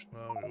much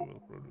now you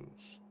will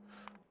produce?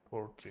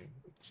 14.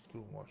 It's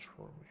too much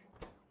for me.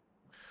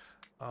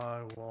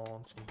 I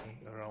want something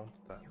around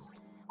 10.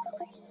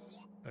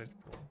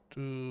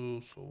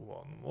 8.2, so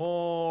one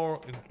more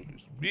into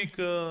this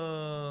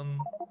beacon.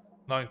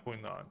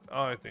 9.9.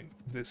 I think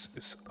this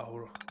is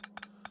our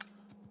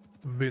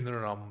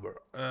winner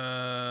number.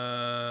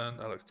 And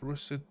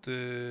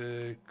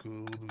electricity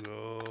could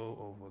go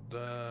over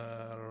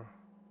there.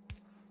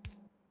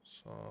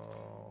 So,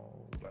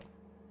 well.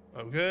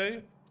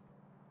 Okay.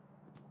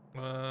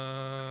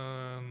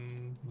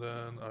 And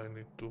then I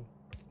need to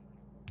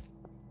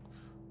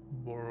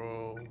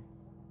borrow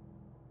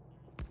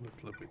a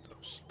little bit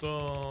of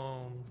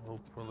stone.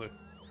 Hopefully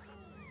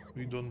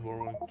we don't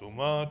borrow too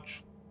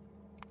much.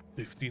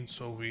 15,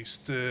 so we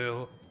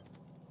still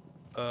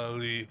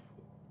leave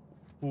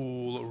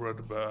full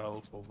red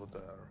belt over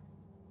there.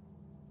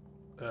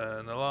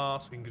 And the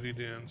last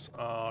ingredients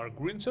are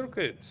green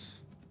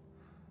circuits.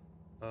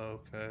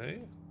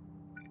 Okay.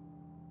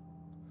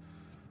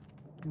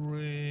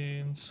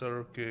 Green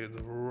circuit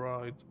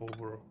right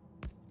over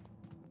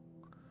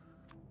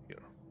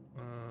here.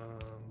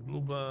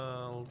 Blue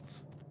belt.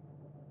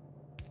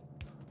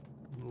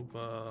 Blue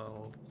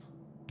belt.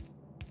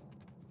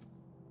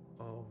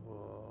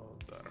 Over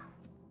there.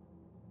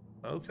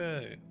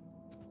 Okay.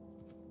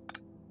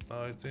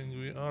 I think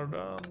we are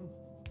done.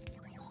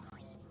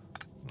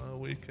 Now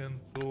we can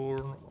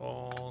turn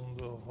on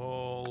the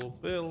whole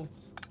build.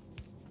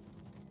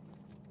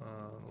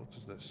 What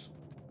is this?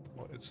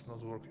 Oh, it's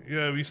not working.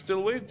 Yeah, we're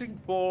still waiting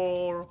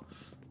for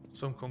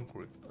some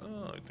concrete.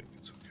 I think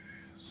it's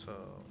okay. So,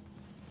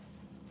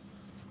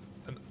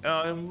 and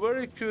I'm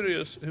very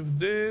curious if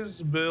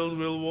this build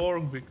will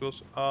work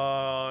because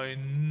I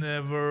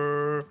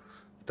never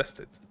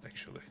tested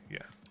actually.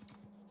 Yeah.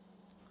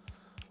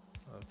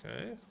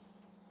 Okay.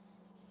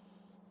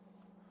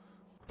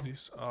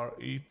 These are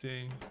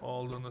eating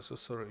all the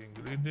necessary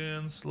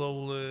ingredients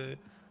slowly.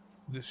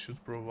 This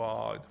should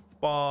provide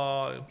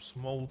pipes,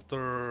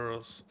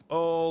 motors,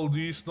 all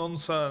these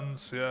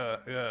nonsense. Yeah,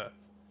 yeah.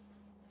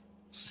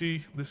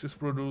 See, this is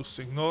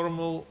producing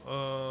normal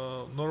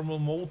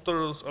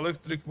motors,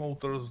 electric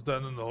motors,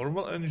 then a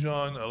normal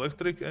engine,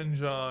 electric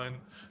engine.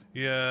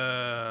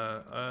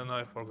 Yeah, and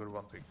I forgot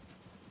one thing.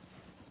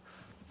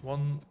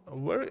 One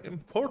very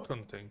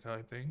important thing,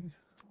 I think.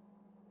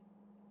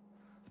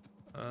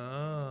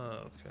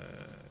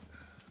 Okay.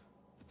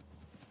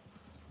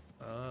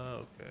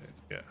 Okay,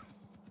 yeah.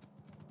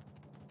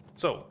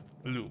 So,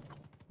 loop.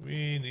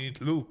 We need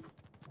loop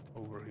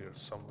over here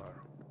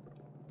somewhere.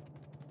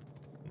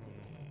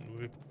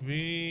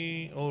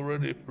 We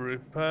already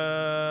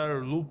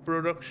prepare loop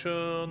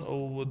production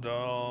over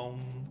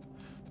down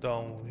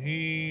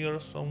here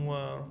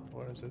somewhere.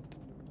 Where is it?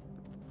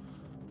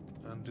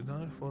 And did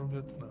I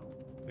forget? No.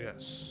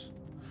 Yes.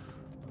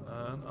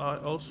 And I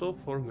also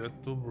forget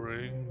to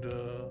bring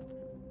the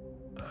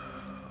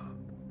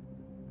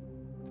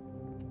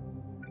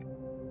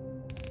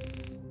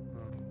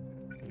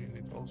we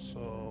need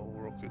also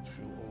rocket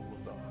fuel over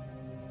there.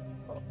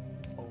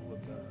 Over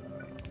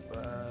there.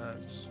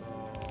 That's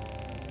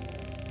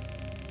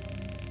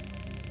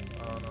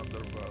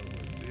another valve.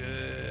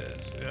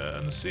 Yes. Yeah,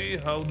 and see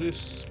how this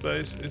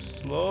space is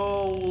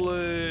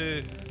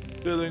slowly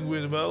filling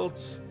with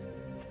belts.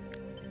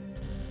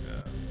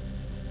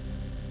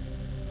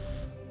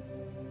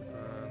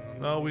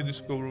 Now we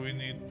discover we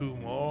need two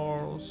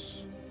more,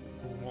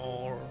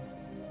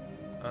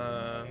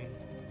 and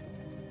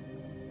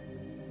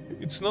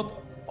it's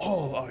not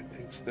all, I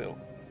think, still.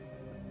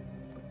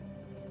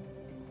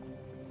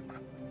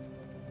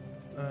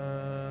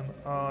 And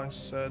I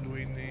said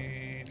we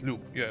need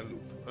loop, yeah,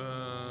 loop,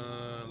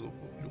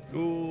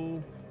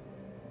 loop.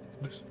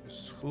 This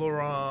is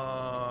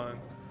chlorine,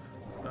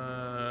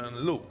 and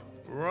loop,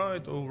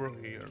 right over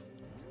here.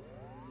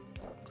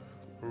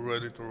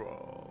 Ready to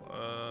roll.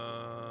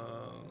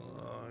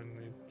 I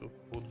need to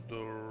put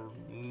the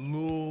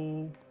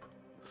loop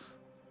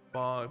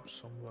pipe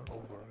somewhere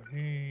over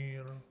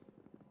here.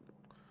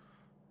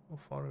 How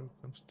far you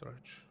can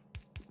stretch?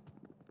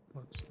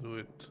 Let's do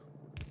it.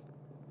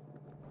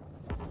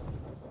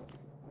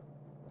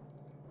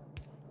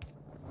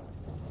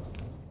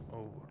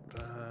 Over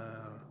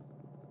there.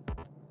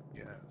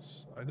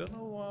 Yes. I don't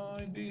know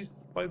why these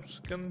pipes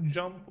can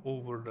jump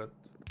over that.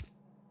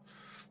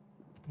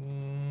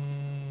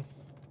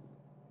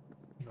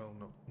 No,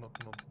 not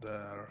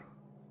there.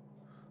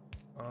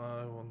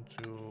 I want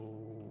you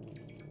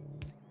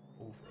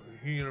over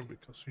here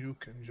because you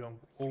can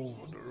jump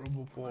over the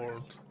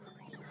roboport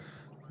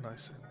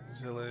nice and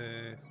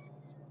easily.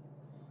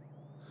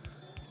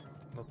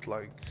 Not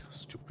like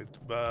stupid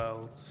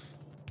belts.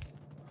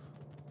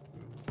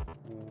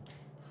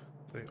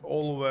 They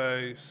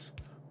always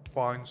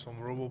find some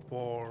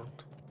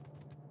roboport.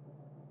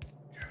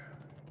 Yeah,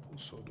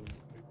 also don't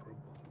have any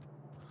problem.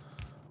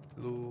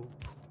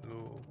 Loop,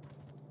 loop.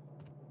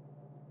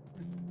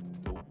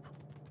 Loop.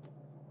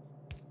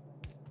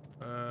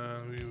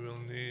 And we will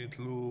need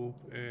loop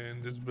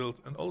in this build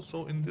and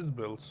also in this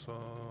build, so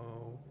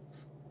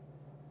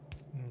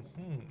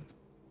and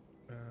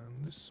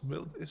this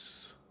build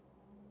is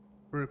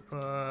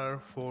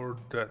prepared for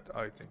that,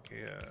 I think.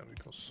 Yeah,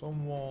 because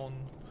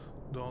someone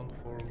don't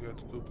forget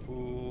to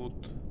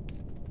put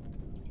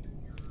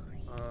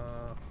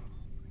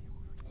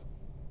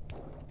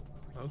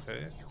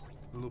okay,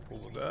 loop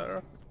over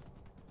there.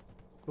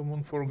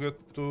 Someone forget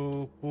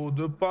to put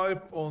the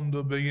pipe on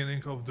the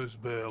beginning of this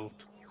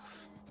build.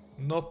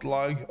 Not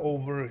like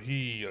over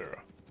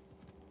here.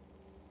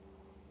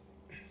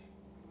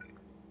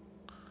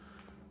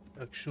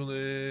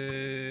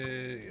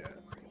 Actually, yeah.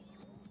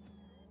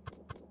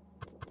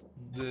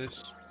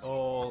 This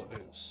all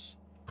is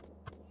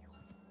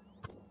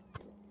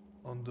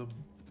on the.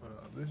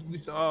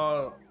 These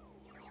are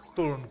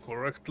turned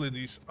correctly.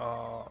 These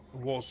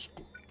was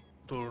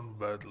turned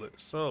badly.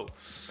 So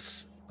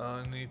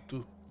I need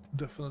to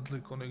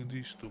definitely connect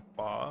these two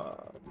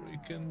pipes. We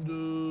can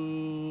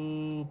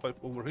do pipe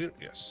over here.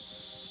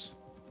 Yes.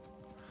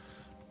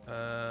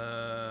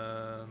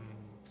 And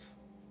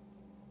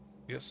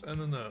yes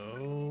and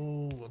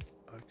no. But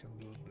I can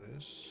do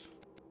this.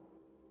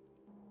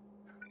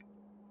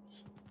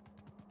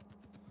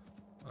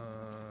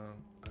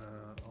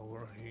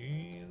 Over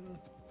here.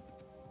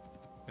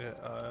 Yeah,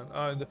 and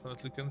I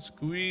definitely can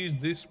squeeze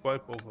this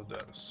pipe over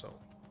there. So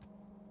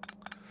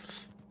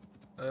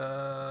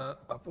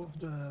above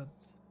that,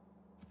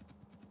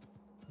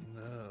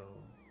 no,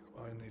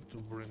 I need to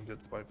bring that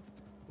pipe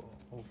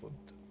over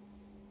there.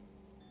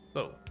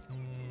 So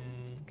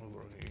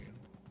over here.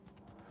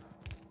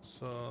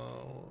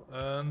 So,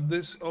 and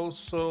this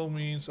also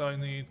means I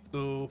need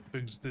to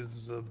fix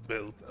this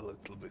belt a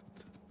little bit.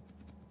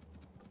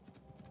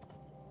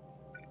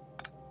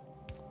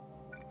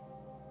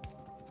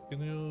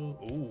 Can you?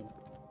 Oh,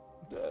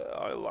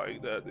 I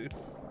like that if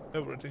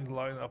everything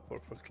line up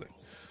perfectly.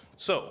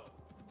 So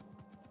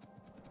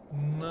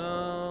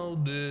now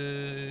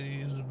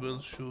these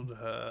belts should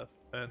have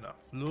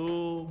enough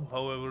lube.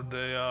 However,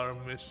 they are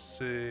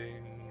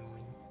missing.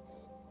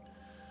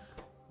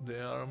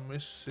 They are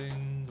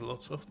missing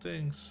lots of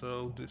things,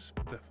 so this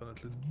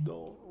definitely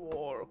don't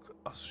work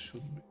as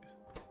should be.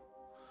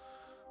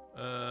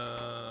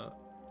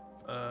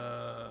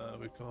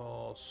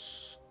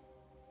 Because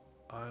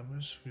I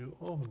miss few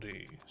of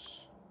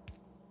these.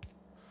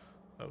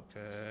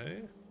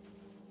 Okay.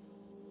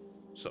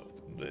 So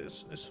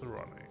this is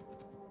running.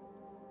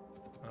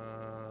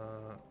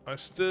 I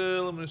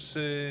still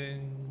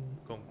missing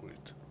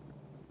concrete.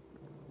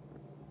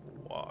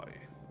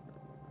 Why?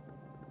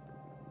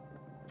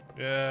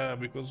 Yeah,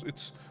 because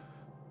it's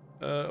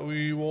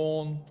we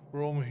want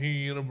from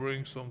here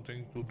bring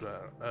something to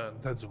there,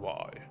 and that's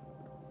why.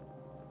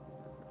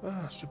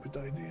 Stupid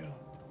idea.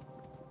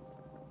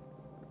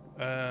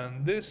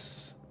 And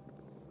this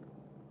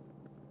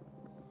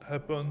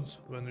happens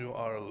when you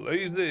are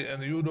lazy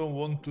and you don't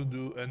want to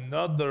do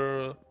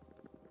another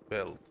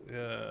belt.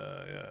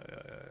 Yeah.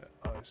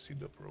 I see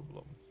the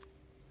problem.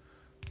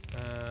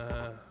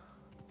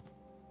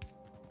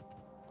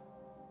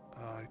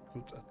 I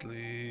could at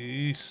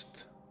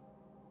least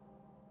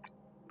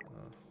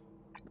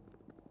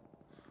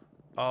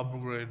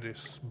upgrade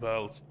this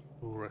belt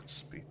to red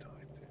speed, I think.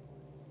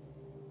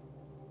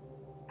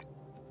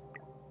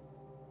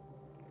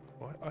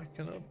 Why I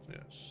cannot?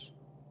 Yes.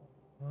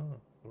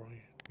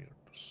 Right here.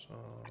 So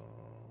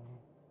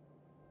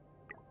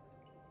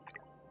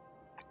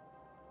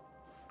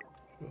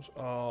because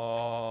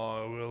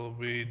I will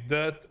be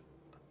dead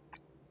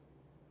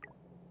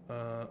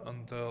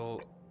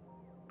until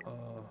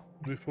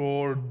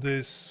before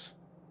this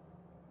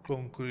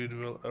concrete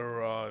will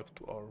arrive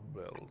to our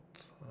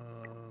belt.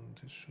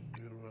 This should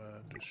be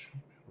red, this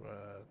should be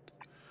red,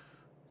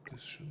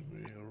 this should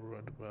be a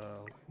red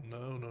belt.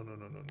 No.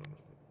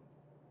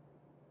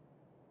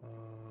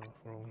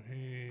 From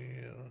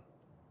here.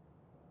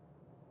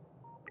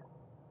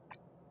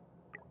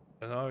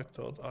 And I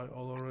thought I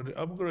already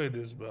upgraded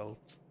this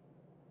belt.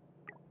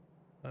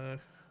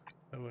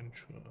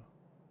 Eventually.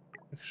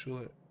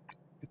 Actually,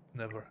 it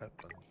never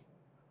happened.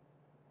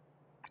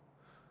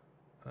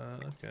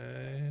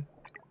 Okay.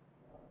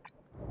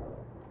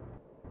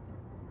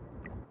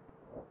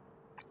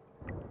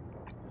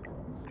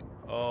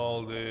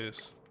 All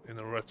this in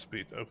a red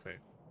speed, okay.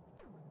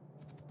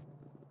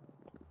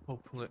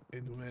 Hopefully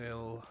it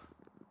will...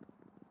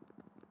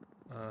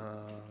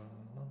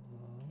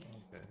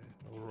 okay,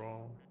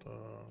 wrong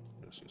turn,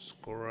 this is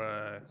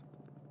correct.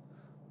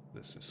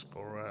 This is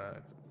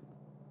correct.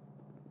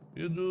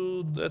 You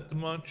do that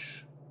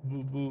much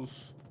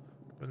boo-boos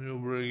when you're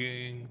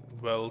bringing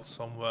belts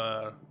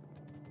somewhere.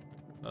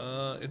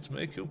 It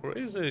makes you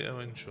crazy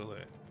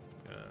eventually.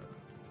 Yeah.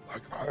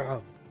 Like I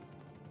am.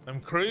 I'm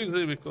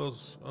crazy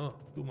because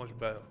too much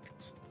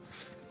belt.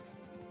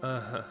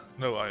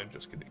 No, I am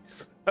just kidding.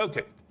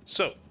 Okay,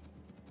 so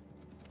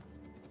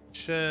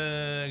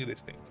check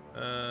this thing.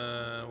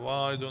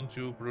 Why don't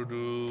you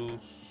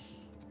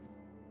produce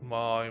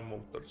my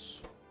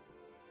motors?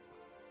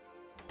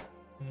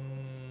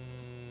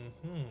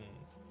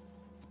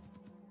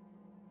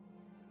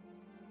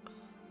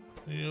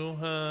 You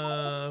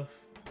have...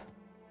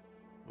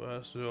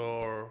 Where's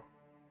your...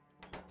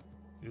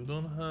 You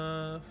don't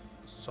have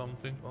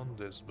something on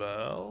this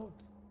belt?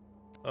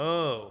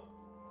 Oh.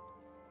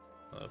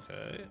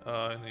 Okay,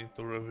 I need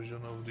the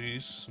revision of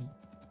this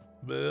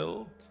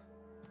build.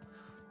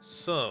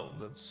 So,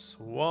 that's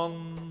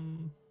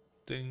one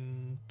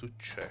thing to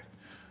check.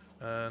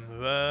 And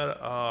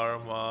where are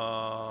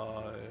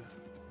my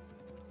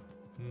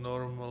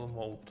normal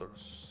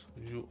motors?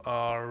 You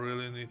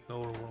really need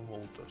normal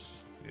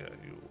motors. Yeah,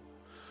 you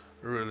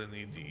really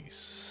need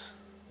these.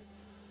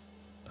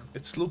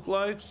 It's look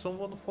like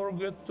someone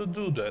forget to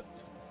do that.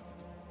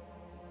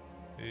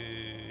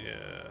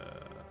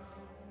 Yeah.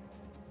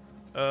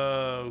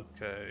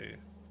 Okay.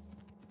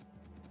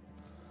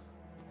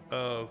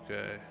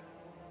 Okay.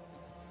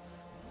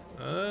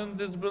 And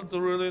this build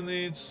really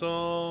needs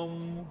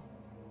some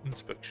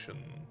inspection.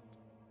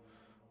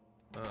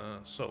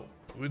 So,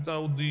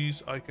 without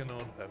these, I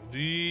cannot have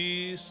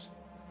these.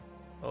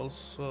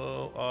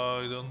 Also,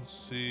 I don't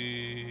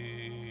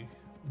see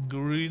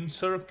green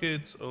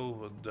circuits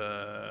over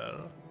there.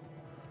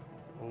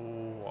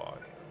 Oh, why?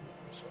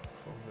 Because I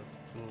forgot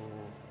to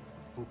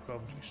hook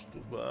up these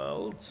two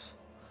belts.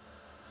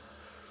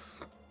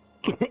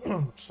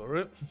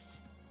 Sorry.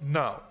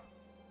 Now,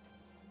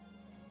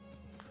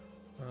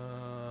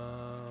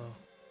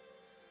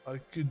 I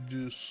could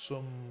do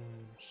some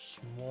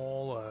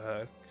small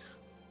hack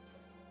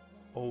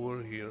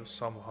over here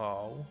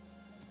somehow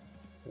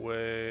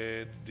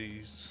with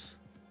these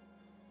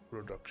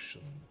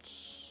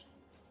productions.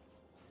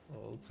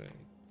 Okay.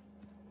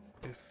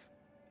 If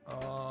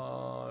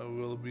I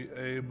will be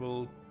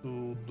able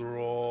to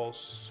draw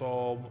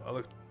some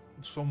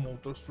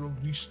motors from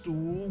these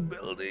two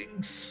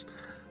buildings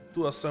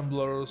to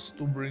assemblers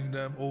to bring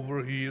them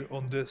over here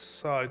on this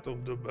side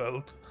of the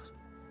belt,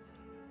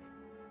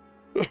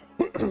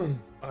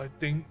 I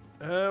think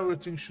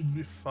everything should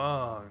be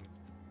fine.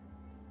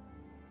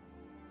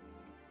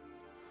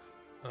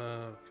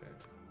 Okay.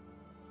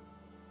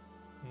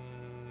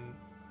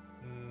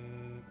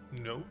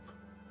 Nope.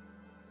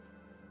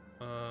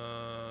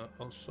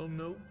 Also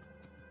nope.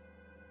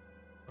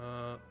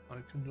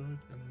 I can do it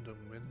in the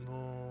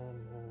middle,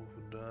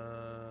 move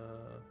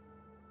that.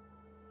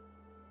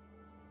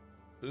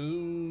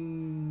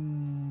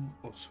 Ooh,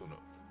 also no.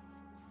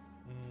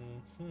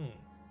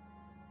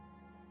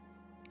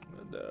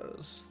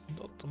 There's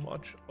not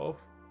much of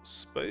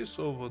space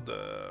over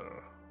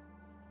there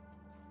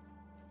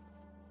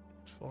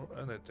for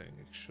anything,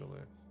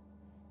 actually.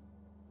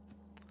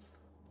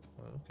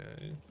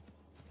 Okay.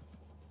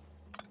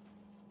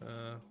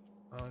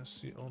 I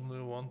see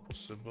only one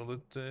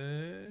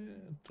possibility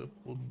to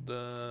put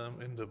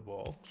them in the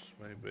box,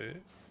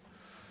 maybe.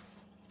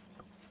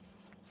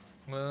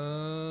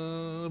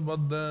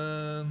 But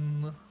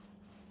then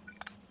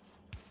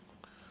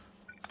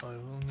I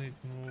will need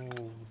to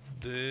move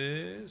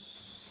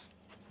this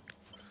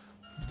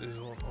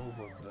one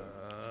over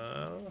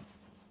there,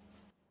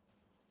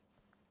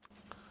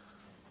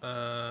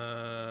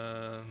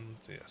 and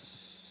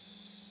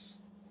yes,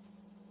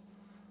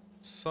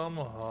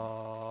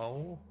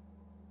 somehow.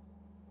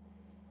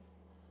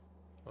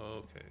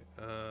 Okay,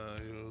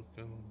 you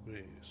can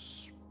be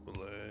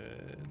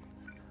split.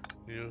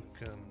 You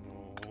can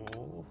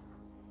move.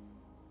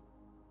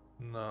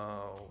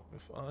 Now,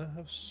 if I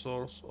have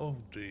source of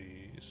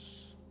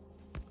these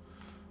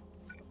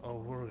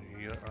over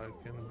here, I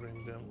can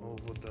bring them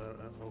over there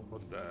and over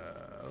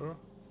there,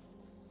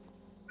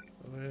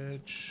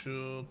 which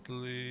should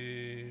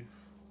leave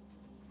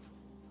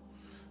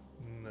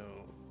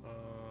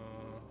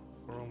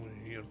from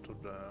here to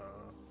there.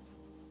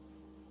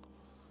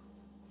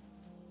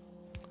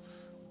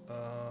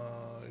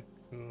 I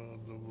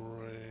could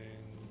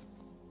bring.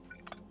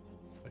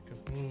 I can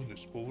move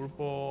this power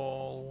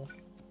pole.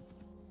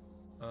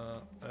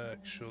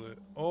 Actually,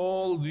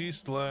 all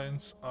these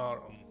lines are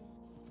on.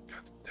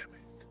 God damn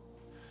it.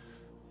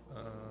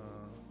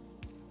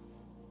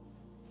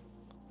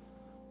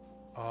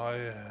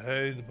 I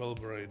hate bell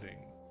braiding.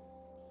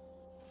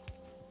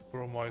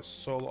 From my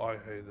soul, I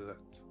hate that.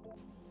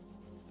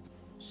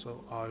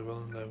 So I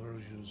will never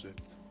use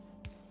it.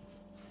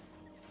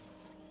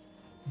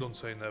 Don't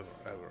say never,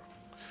 ever.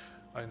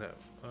 I know.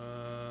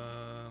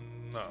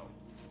 No.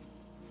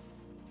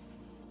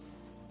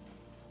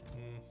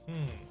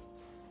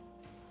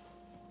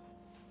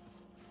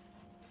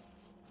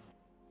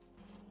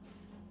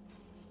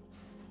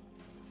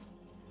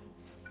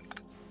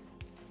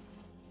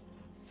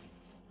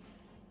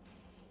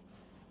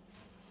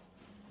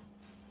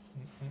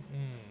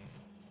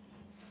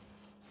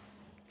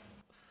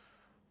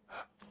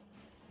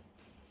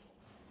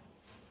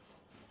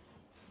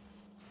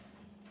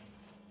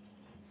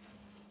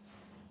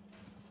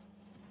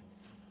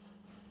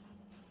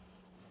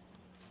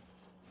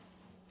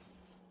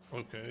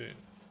 Okay,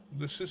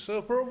 this is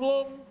a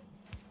problem.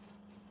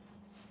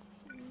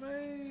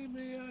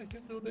 Maybe I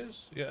can do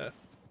this. Yeah.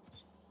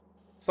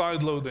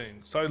 Side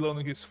loading. Side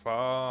loading is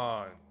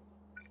fine.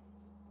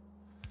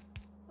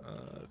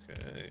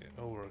 Okay,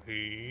 over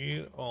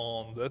here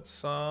on that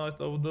side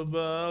of the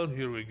belt.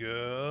 Here we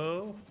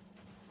go.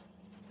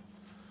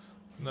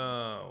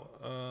 Now,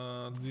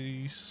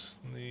 these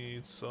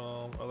need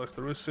some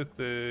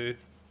electricity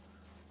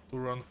to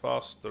run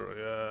faster.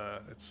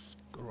 Yeah, it's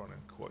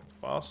running quite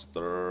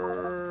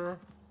faster.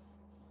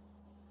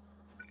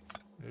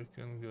 You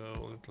can go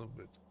a little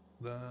bit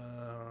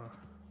there,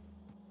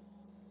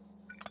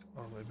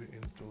 or maybe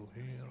into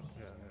here.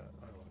 Yeah,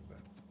 I like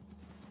that.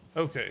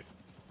 Okay.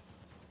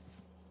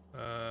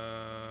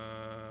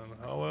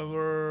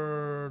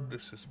 However,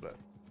 this is bad.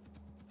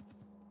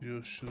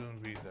 You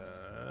shouldn't be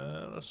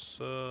there,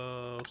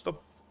 so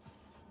stop.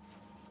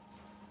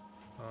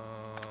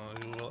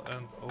 You will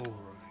end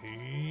over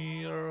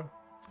here,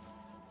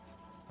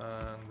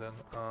 and then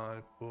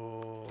I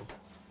put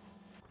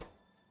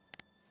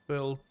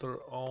filter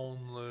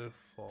only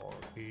for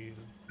here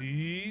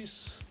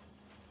these,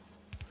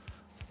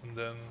 and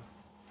then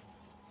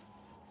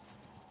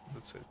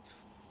that's it.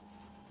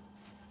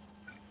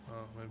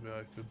 Maybe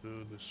I could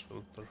do this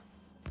filter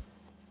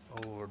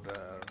over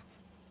there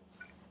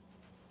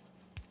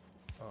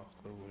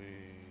after we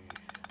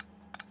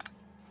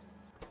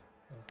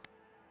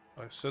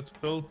I set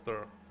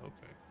filter.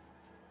 Okay,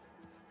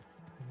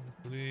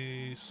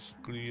 please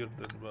clear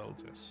that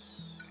belt.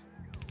 Yes,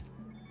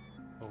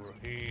 over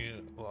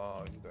here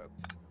like that.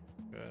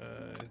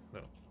 Okay,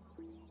 no,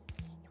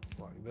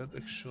 like that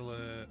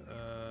actually,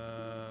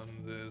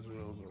 and this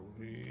will go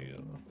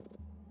here.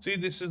 See,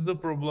 this is the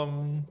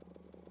problem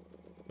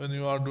when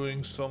you are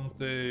doing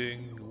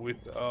something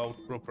without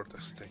proper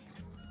testing.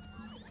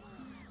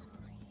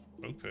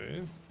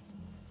 Okay.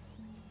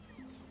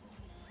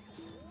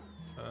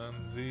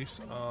 And these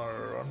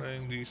are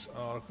running, these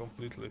are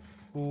completely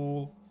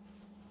full.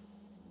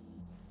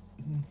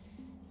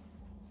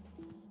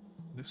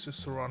 This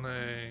is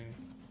running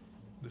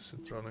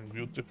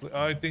beautifully.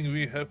 I think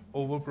we have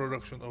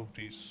overproduction of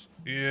these.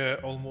 Yeah,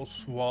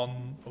 almost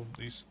one of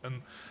these,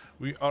 and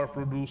we are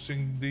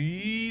producing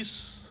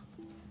these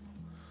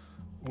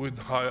with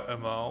high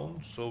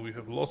amount, so we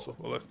have lots of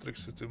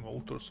electricity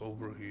motors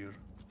over here.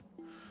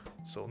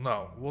 So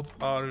now, what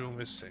are you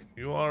missing?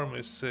 You are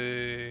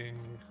missing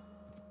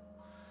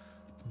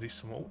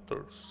these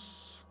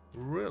motors.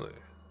 Really?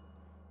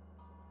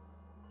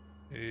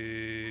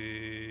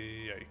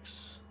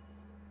 Yikes.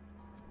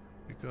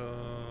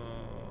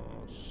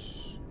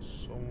 Because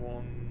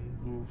someone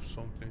goofed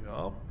something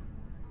up?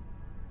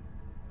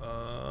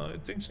 I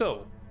think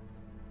so.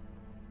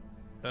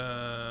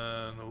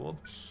 And what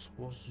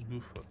was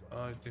goofed?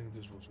 I think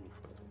this was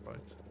goofed,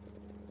 right?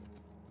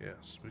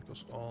 Yes,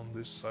 because on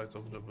this side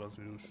of the belt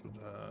you should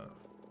have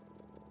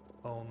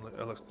only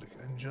electric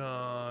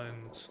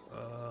engines.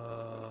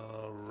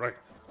 Right.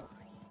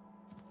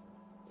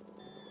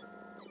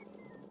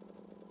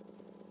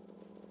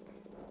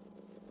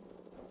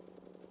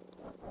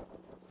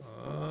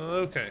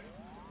 Okay.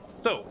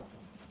 So,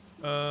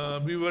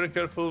 be very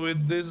careful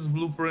with this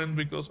blueprint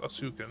because as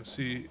you can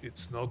see,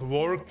 it's not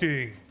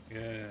working.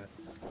 Yeah.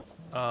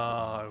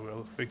 I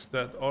will fix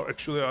that, or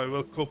actually I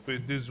will copy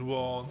this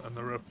one and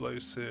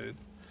replace it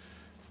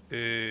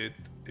in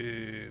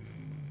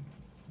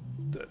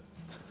that.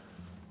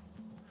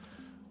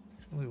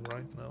 Actually,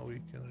 right now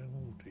we can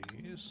remove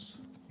these.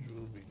 It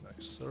will be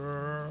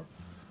nicer.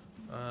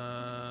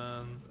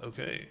 And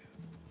okay,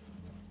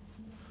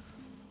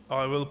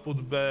 I will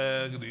put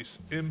back these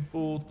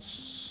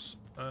inputs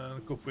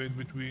and copy it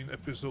between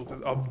episode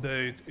and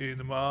update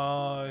in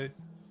my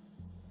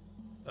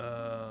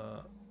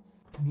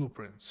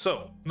blueprint.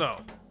 So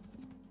now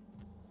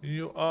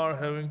you are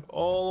having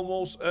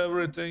almost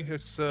everything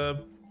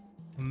except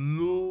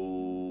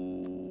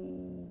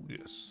blue.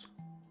 Yes,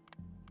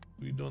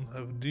 we don't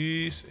have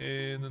these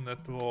in the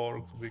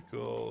network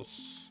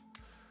because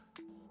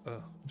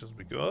just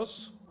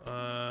because,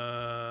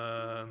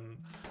 and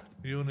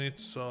you need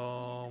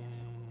some,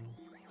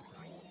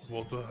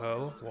 what the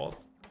hell, what?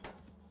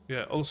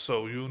 Yeah,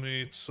 also you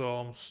need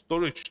some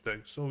storage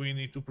tank, so we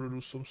need to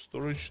produce some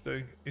storage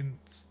tank into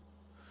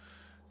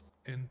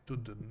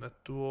the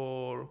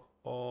network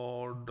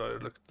or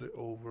directly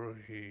over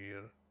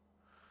here.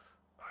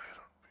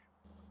 Iron beam.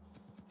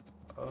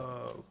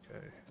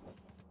 Okay.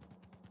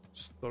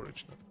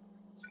 Storage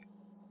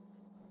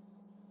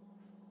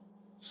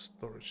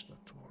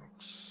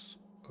networks.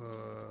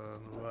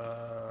 And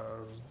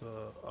where's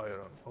the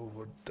iron?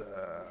 Over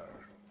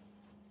there.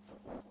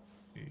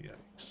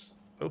 Yikes.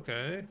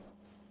 Okay.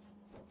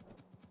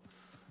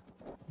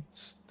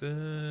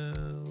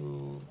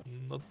 Still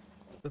not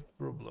that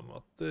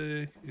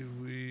problematic if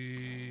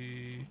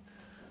we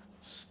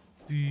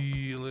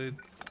steal it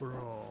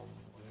from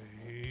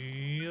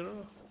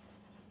here.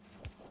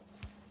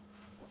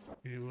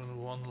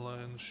 Even one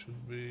line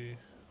should be...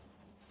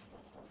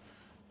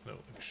 No,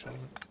 actually...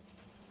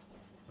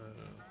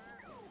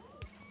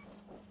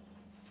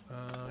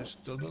 I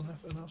still don't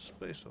have enough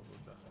space over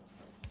there.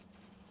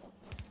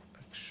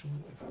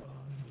 Actually, if I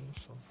do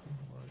something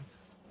like...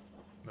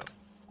 No.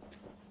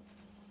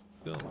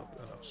 Still not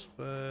enough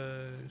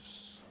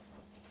space.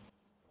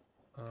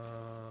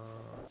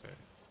 Okay.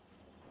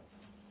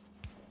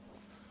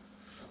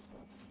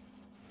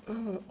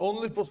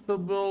 Only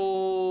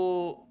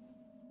possible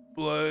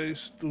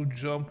place to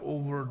jump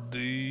over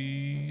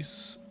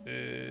these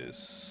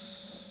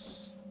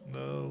is...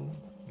 No,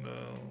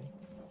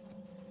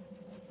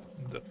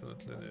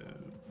 definitely no.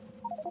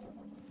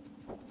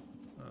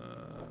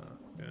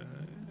 Okay.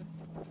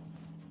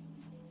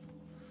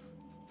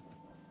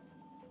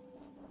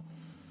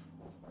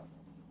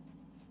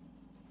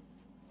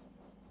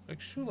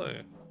 Actually,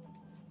 a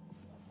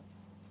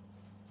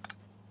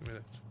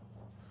minute.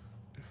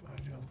 If I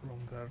jump from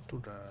there to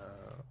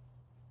there,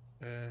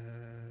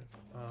 If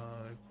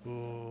I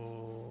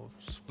put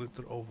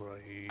splitter over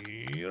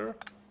here.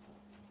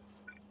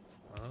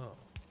 Oh.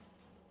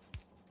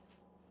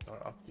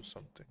 Are up to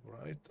something,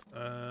 right?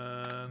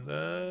 And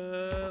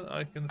then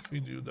I can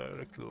feed you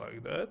directly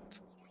like that.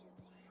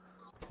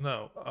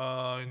 Now,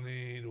 I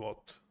need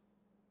what?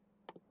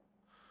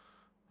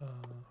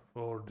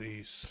 For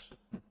these.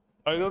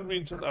 Iron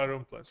beams and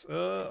iron plates.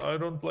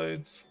 Iron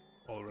plates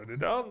already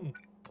done.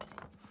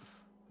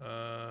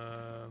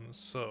 And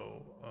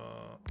so,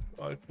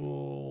 I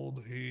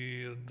put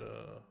here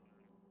the...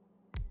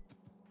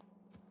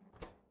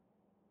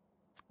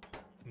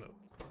 No,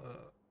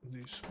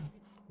 these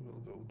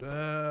will go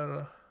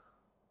there.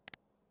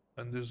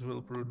 And this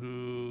will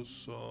produce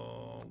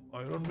some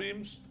iron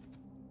beams.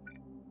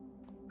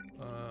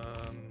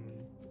 And...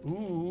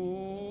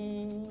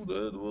 Ooh,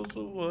 that was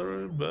a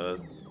very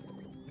bad...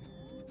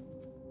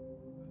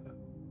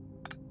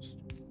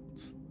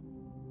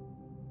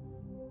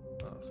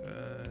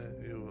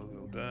 Okay, you will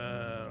go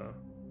there.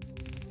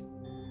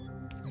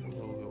 You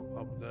will go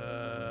up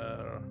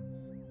there.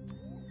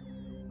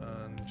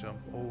 And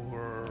jump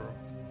over.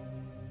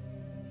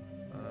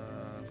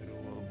 And you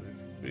will be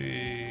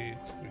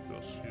feed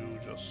because you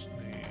just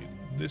need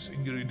this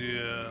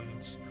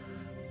ingredient.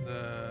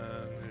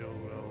 Then you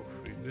will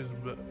feed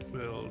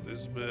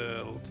this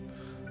build,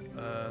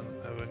 and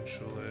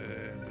eventually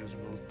this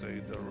will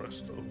take the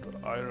rest of the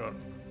iron.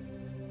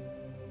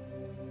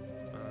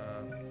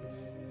 And if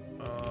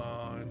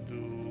I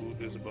do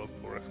this build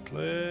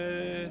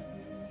correctly,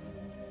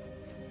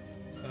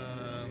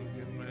 and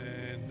give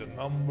me the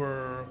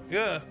number,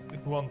 yeah,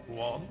 it 1 to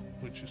 1,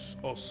 which is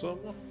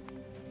awesome.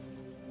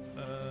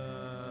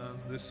 And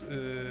this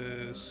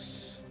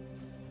is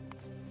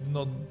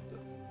not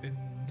in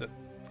that.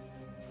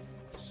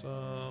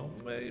 So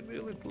maybe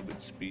a little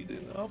bit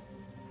speeding up.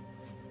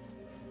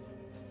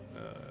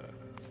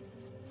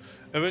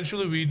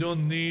 Eventually we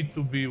don't need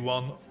to be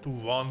 1 to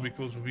 1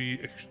 because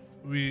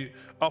we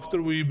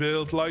after we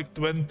build like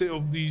 20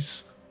 of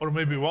these, or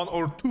maybe 1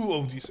 or 2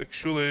 of these,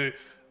 actually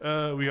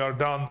we are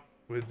done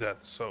with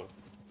that. So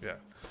yeah,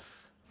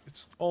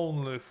 it's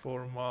only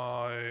for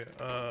my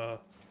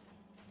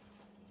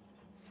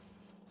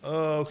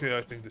okay,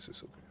 I think this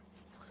is okay.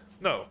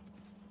 No.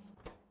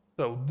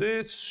 So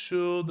this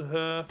should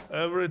have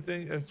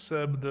everything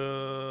except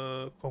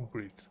the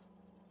concrete.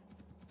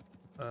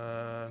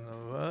 And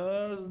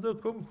where's the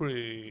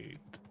concrete?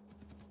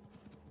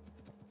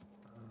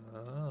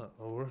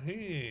 Over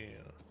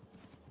here.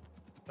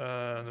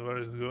 And where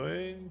is it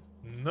going?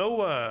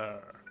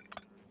 Nowhere.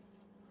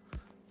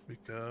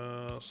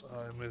 Because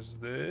I missed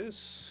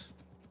this.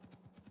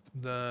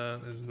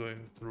 Then it's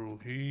going through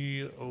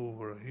here,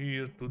 over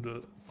here to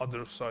the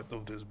other side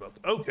of this belt.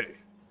 Okay.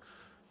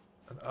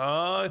 And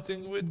I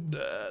think with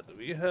that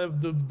we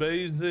have the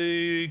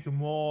basic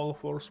mall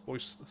for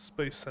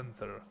Space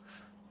Center.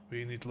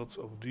 We need lots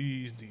of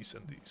these,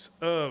 and these.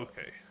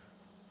 Okay.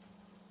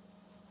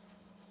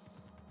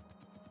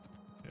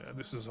 Yeah,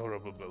 this is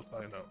horrible build,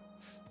 I know.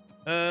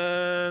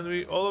 And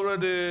we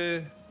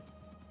already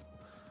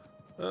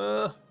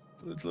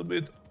little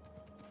bit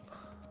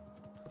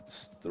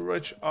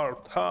stretch our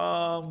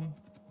time.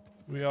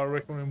 We are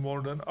reckoning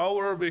more than an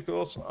hour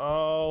because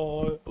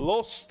I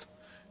lost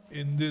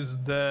in this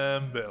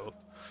damn build.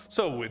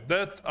 So with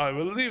that, I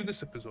will leave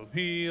this episode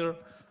here.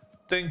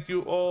 Thank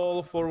you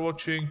all for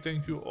watching,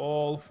 thank you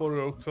all for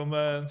your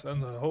comments,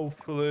 and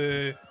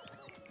hopefully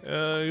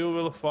you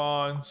will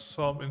find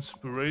some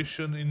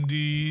inspiration in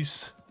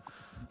these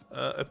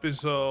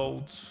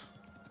episodes.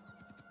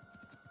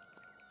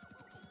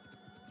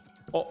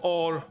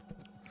 Or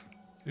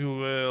you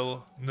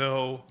will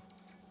know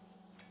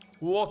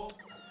what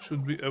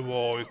should be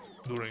avoided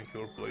during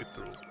your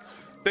playthrough.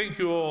 Thank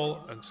you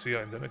all, and see you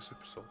in the next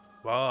episode.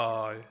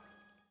 Bye!